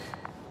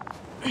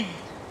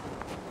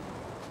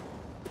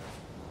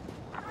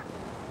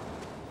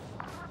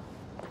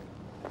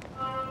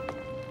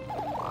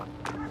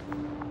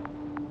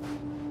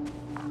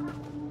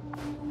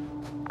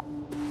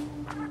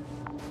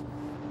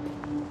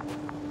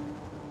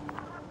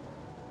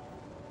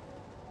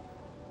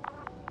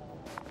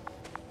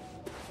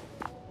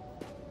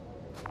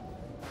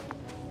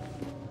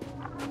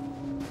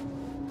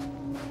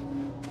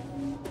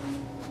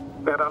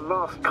 We had our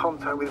last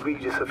contact with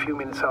Regis a few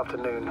minutes after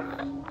noon.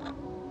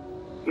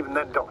 Even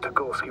then, Dr.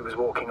 Gorski was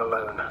walking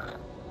alone.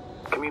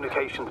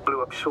 Communications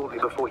blew up shortly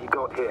before he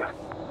got here.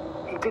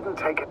 He didn't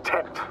take a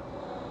tent.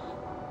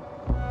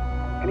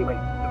 Anyway,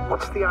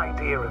 what's the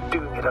idea of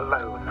doing it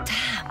alone?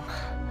 Damn.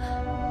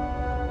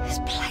 This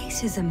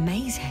place is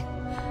amazing.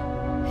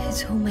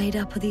 It's all made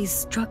up of these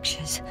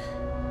structures.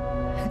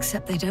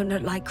 Except they don't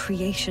look like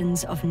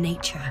creations of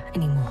nature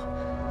anymore.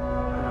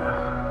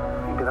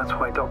 Maybe that's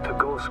why Dr.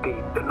 Gorski,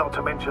 not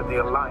to mention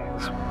the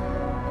Alliance.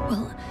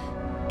 Well,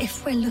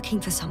 if we're looking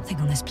for something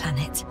on this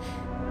planet,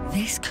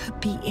 this could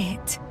be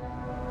it.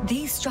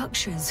 These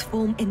structures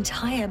form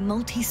entire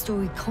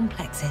multi-story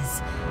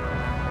complexes.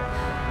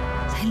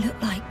 They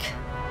look like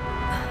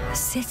a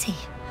city.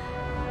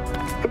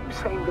 Are you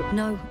saying that...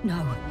 No.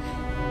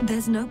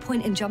 There's no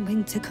point in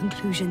jumping to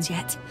conclusions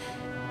yet.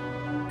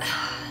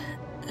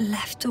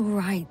 Left or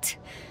right?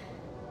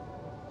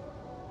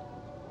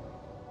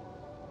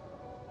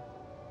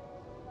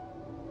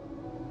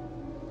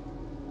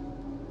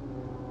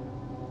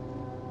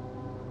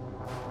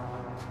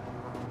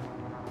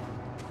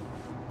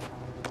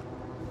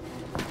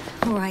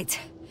 All right.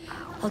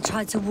 I'll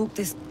try to walk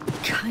this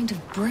kind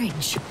of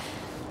bridge.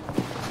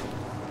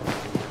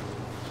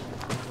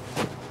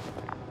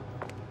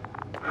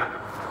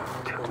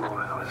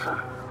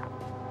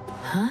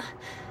 Huh?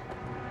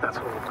 That's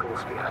all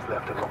Gorski has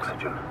left of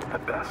oxygen,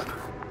 at best.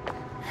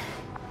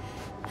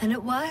 And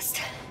at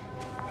worst?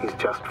 He's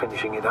just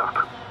finishing it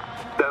up.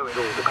 Though it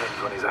all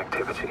depends on his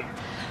activity.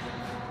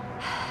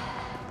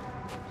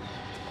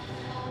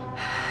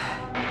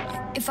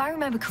 If I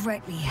remember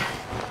correctly,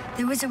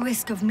 there is a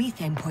risk of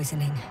methane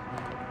poisoning.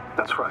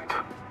 That's right.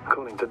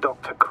 According to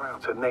Dr.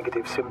 Krauter,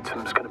 negative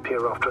symptoms can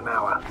appear after an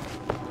hour.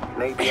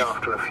 Maybe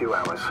after a few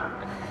hours.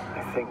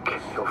 I think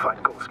you'll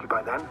find Gorski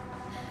by then.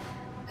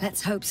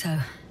 Let's hope so.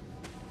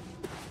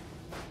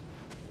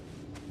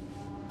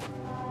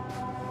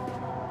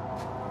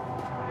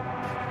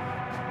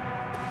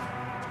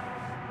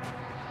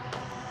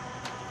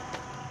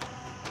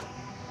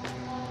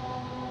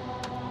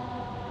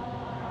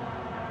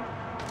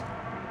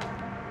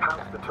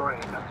 How's the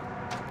terrain?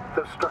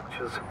 Those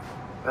structures,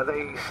 are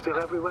they still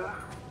everywhere?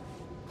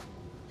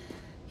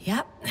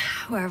 Yep,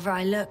 Wherever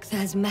I look,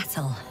 there's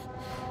metal.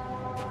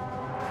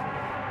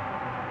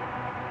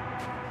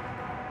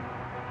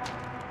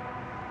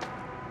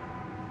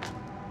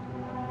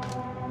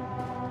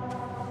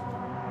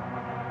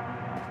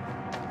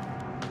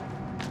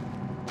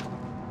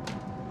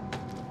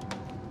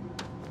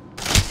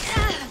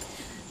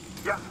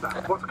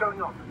 Yasna, what's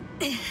going on?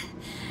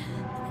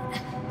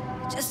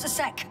 Just a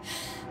sec.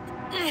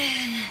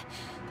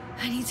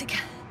 I need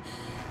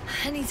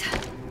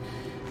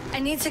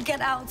to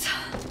get out.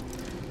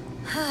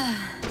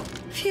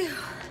 Phew.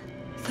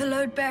 The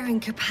load-bearing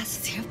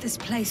capacity of this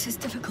place is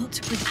difficult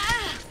to predict.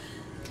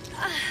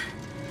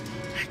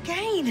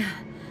 Again.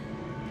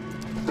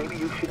 Maybe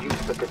you should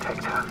use the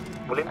detector.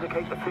 Will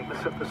indicate the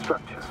thickness of the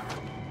structures.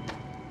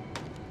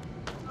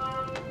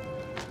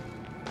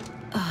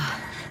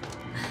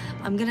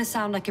 I'm gonna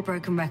sound like a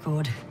broken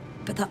record,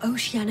 but the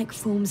oceanic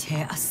forms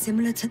here are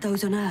similar to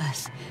those on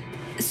Earth.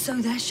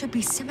 So there should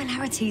be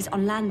similarities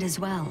on land as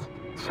well.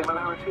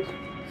 Similarities?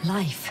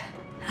 Life,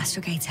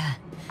 Astrogator.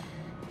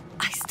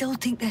 I still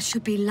think there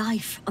should be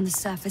life on the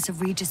surface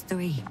of Regis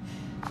III.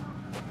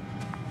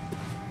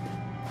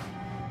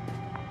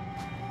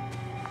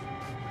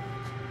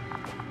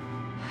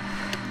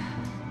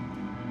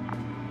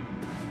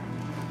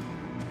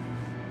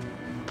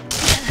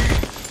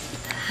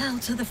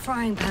 Out of the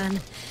frying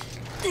pan.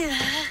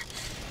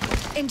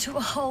 Into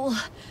a hole.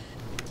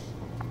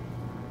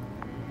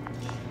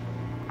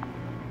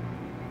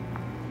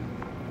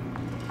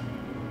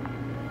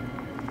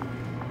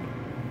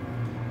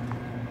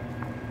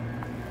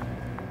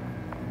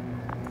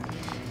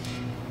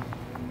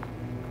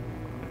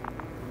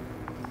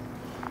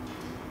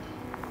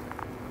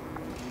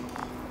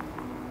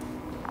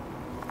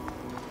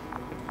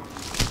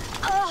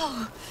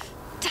 Oh,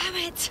 damn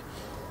it!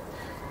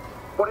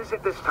 What is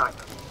it this time?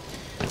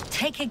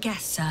 Take a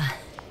guess, sir.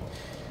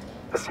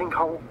 A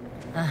sinkhole?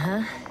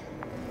 Uh-huh.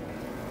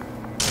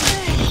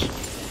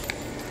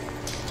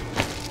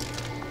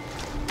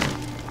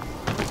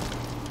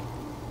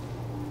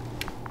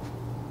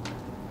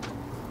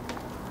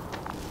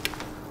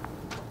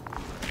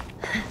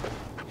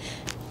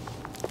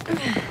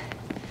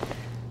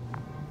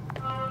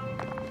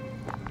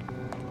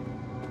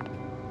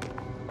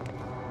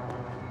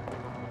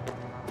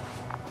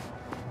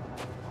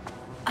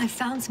 I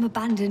found some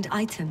abandoned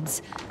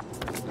items.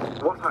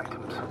 What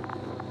items?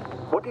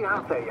 What do you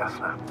have there,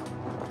 Yasna?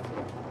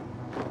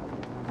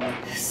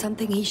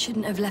 Something he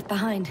shouldn't have left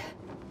behind.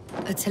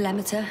 A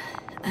telemeter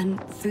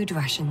and food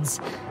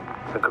rations.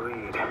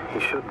 Agreed. He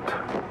shouldn't.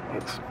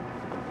 It's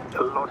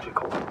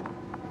illogical.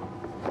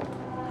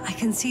 I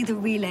can see the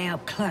relay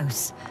up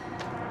close.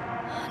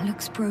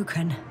 Looks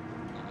broken.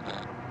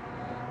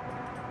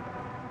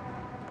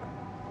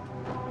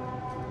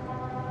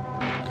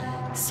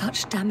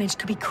 Such damage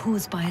could be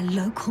caused by a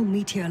local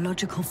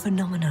meteorological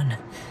phenomenon.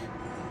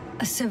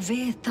 A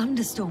severe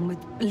thunderstorm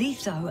with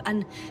litho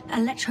and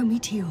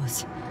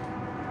electrometeors.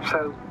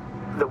 So,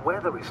 the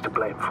weather is to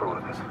blame for all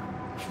of it?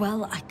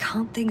 Well, I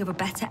can't think of a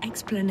better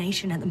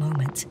explanation at the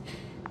moment.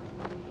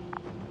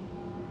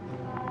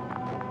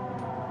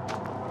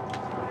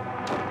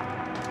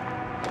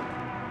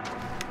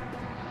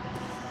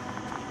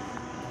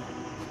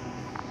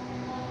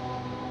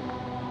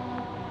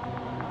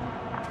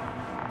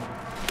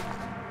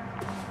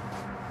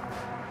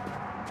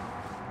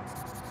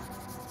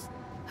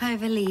 I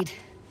have a lead.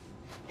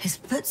 His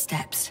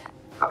footsteps.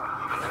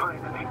 Ah,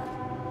 finally.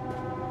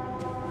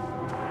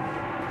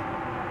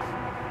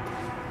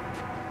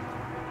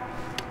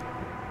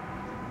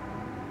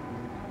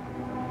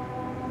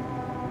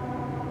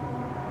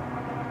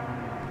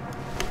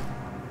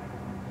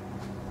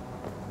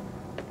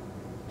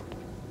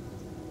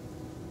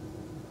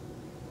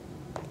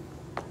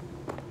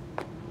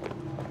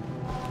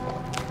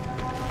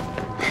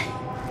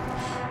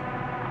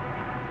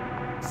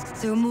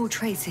 There are more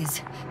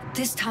traces.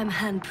 This time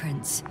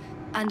handprints.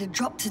 And a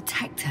drop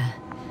detector.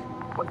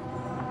 What?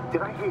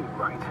 Did I hear you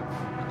right?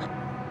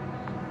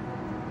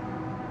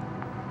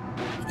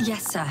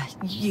 Yes, sir.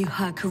 You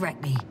heard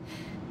correctly.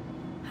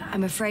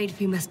 I'm afraid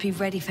we must be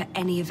ready for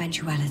any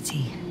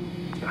eventuality.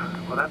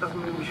 Yeah, well, that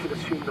doesn't mean we should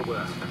assume the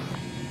worst.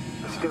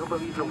 I still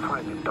believe you'll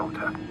find him,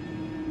 Doctor.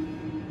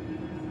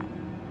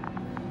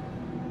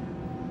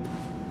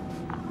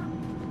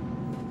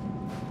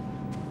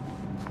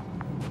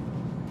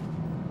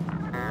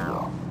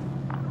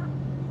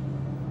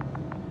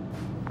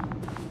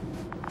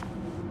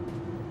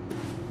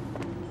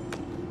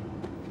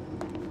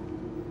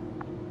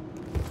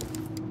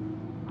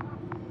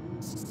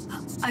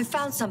 I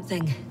found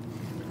something.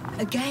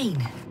 Again.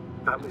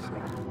 I'm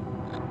listening.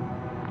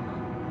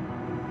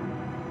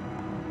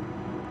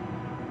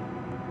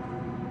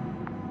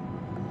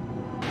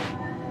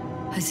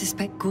 I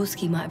suspect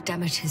Gorski might have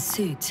damaged his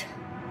suit.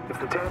 If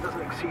the tear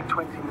doesn't exceed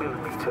 20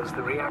 millimeters,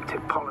 the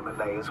reactive polymer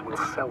layers will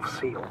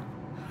self-seal.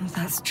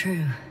 That's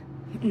true.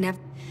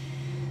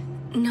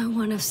 No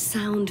one of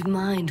sound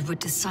mind would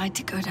decide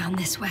to go down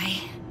this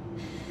way.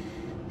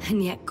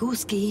 And yet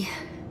Gorski...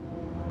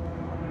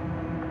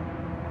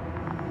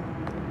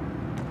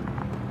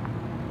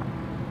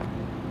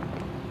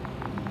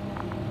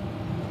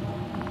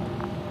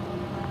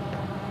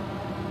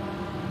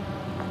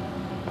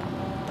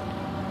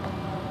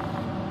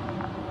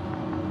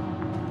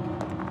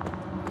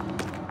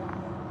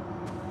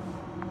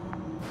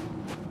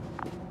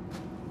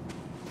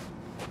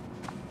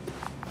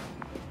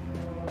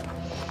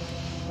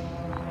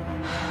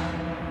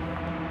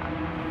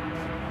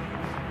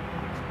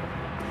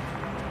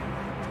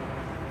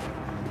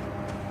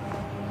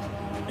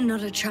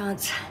 Not a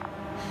chance.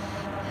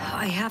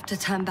 I have to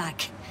turn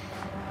back.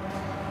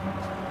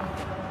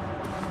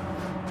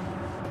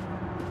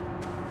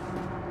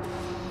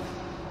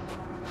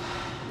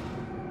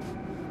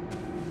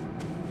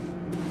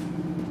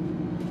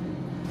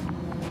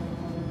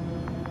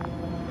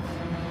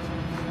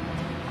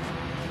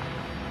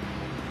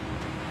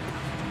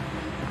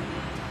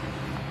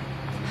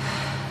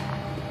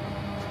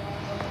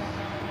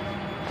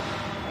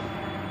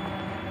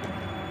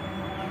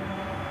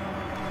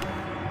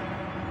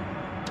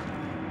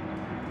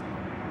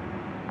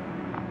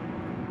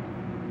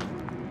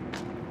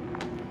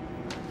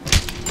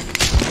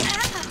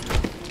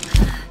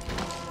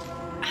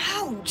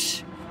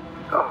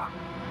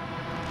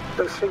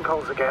 Those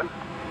sinkholes again.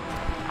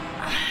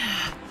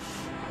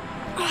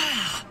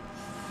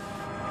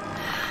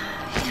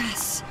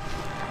 Yes.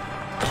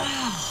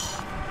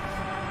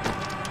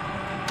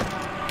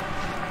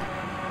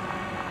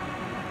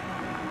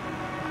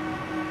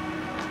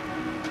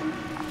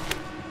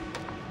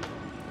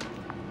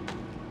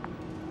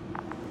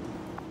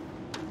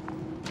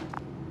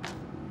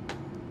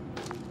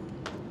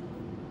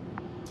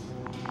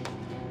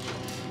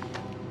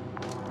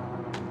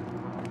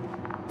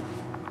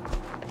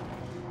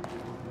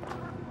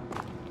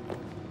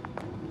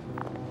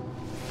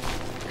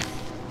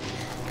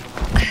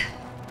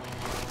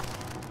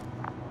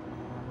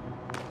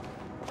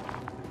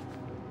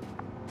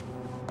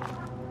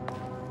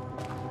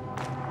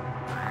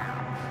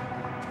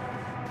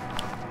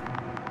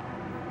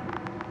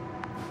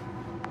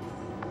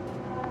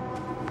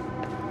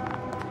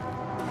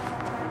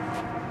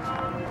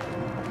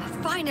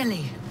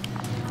 Finally!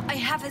 I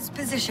have his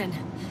position.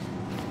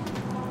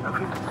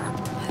 Okay.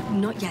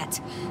 Not yet.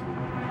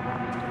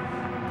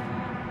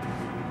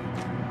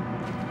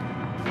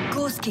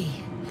 Gorski,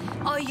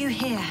 are you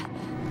here?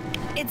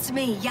 It's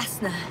me,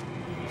 Yasna.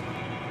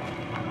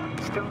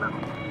 Still no?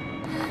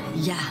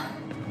 Yeah.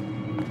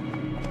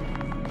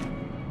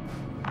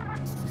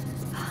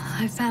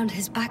 I found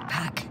his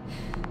backpack.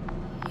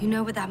 You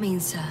know what that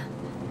means, sir?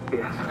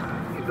 Yes,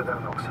 he's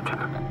without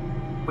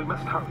oxygen. We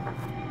must hurry.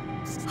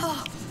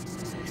 Oh,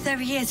 there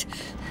he is.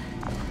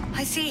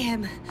 I see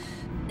him.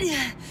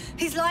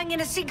 He's lying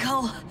in a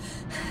sinkhole.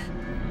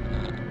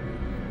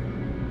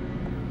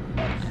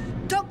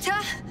 Doctor,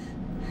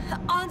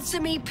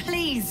 answer me,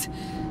 please.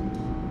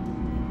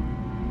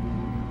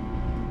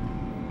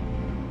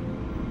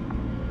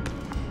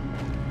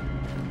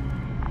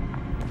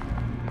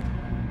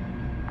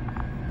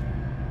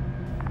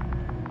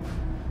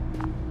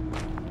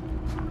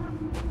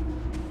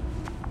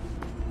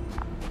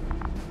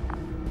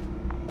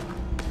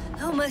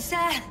 Almost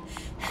there.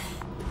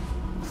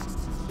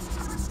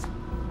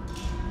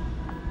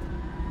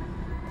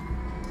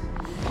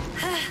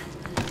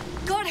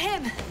 Got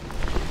him.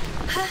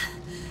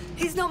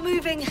 He's not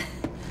moving.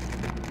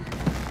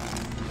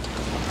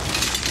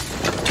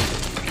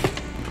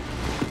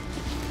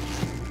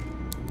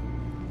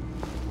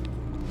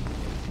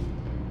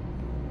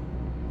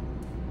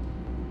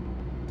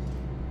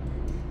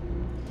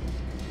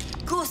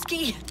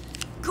 Gorski!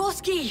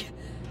 Gorski!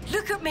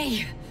 Look at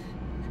me!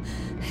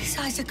 His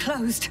eyes are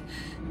closed.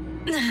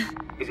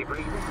 Is he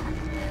breathing?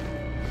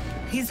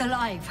 He's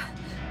alive,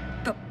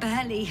 but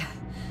barely.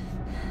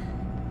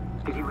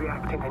 Did he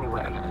react in any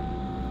way?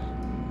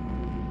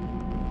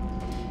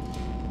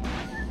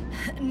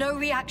 No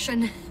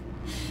reaction.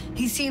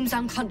 He seems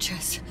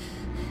unconscious.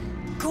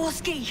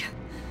 Gorski!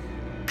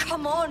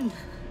 Come on!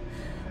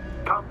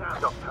 Calm down,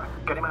 Doctor.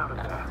 Get him out of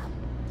there.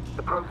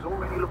 The probe's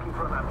already looking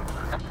for a landing.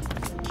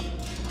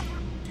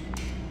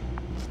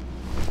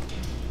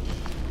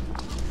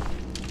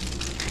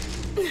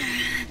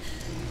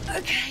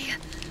 Okay.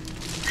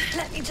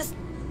 Let me just...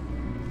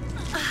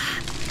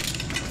 I'm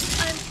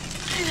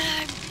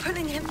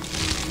pulling him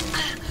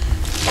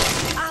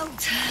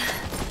out.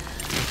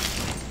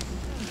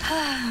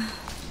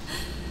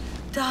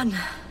 Done.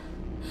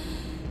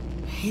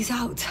 He's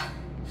out.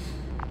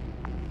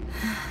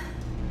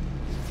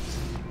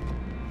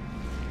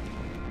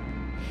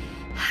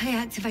 I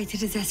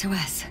activated his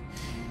SOS.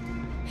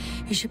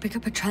 You should pick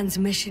up a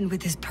transmission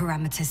with his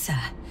parameters, sir.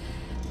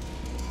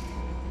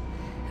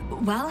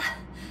 Well?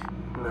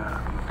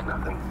 No,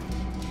 nothing.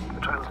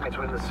 The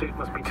transmitter in the suit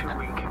must be too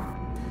weak.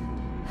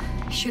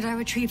 Should I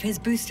retrieve his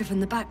booster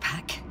from the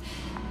backpack?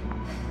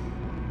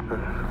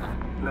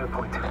 No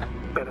point.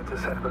 Better to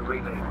set up a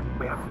relay.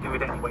 We have to do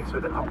it anyway so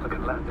that Hopper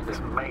can land in this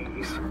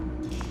maze.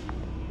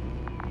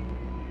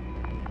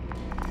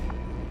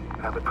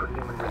 Have a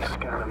preliminary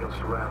scan of your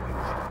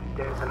surroundings.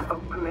 There's an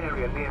open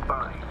area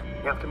nearby.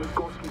 You have to move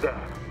Gorski there.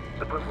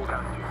 The probe will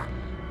guide you.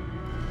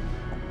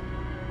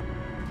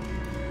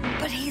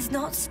 But he's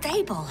not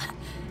stable.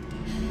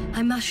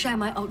 I must share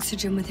my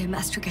oxygen with him,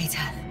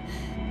 Astrogator.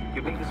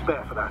 You need a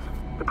spare for that.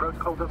 The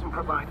protocol doesn't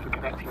provide for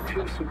connecting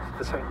two suits at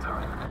the same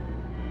time.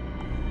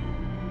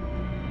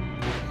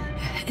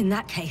 In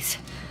that case,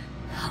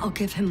 I'll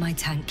give him my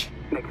tank.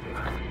 Negative.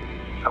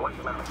 I want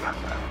him out of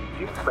Yasna.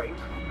 If you faint,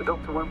 the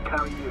doctor won't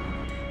carry you.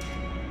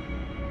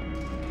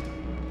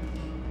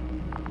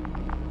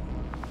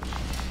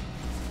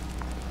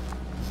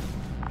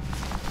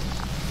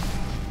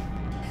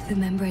 The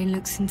membrane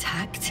looks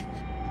intact.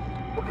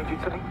 What did you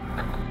say?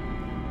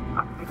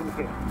 I'm even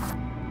here.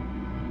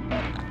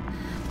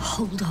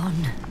 Hold on,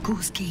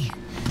 Gorski.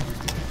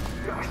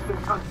 I still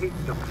can't hear you,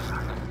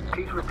 Doctor.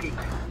 Please repeat.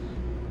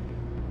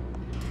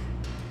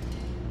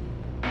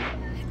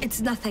 It's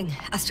nothing,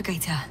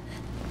 Astrogator.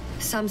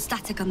 Some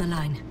static on the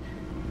line.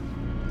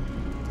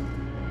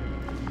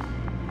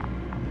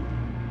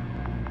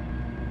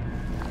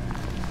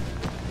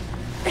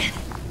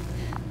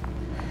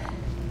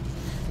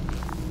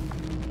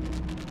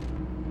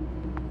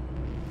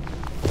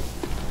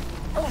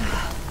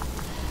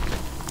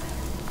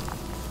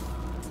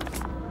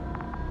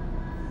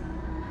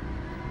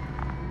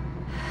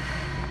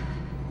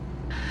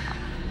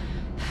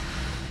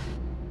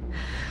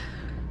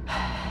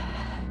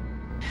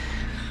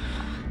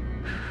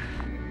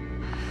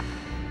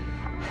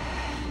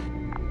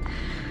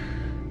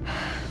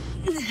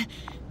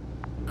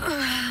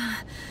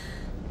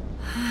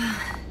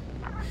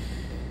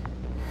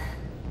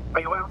 Are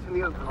you out in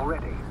the open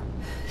already?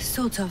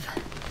 Sort of.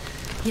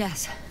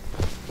 Yes.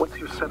 Once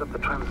you've set up the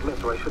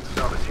transmitter, I should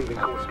start receiving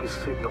Gorski's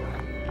signal.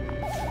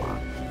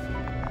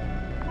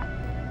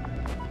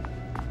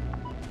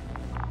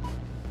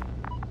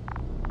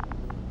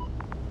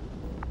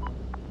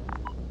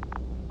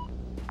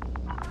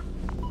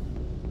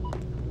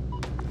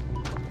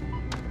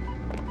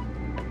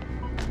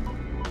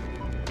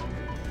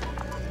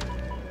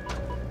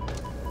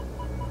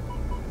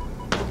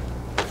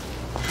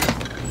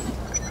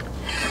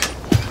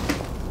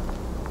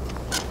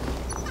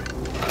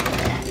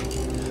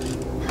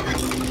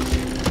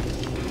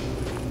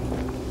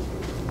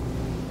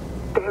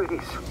 There it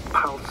is.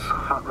 Pulse,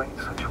 heart rate,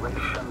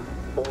 saturation,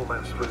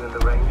 almost within the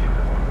range.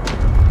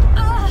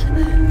 Ah!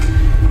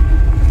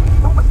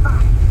 What was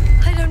that?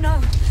 I don't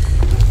know.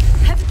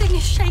 Everything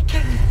is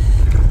shaking.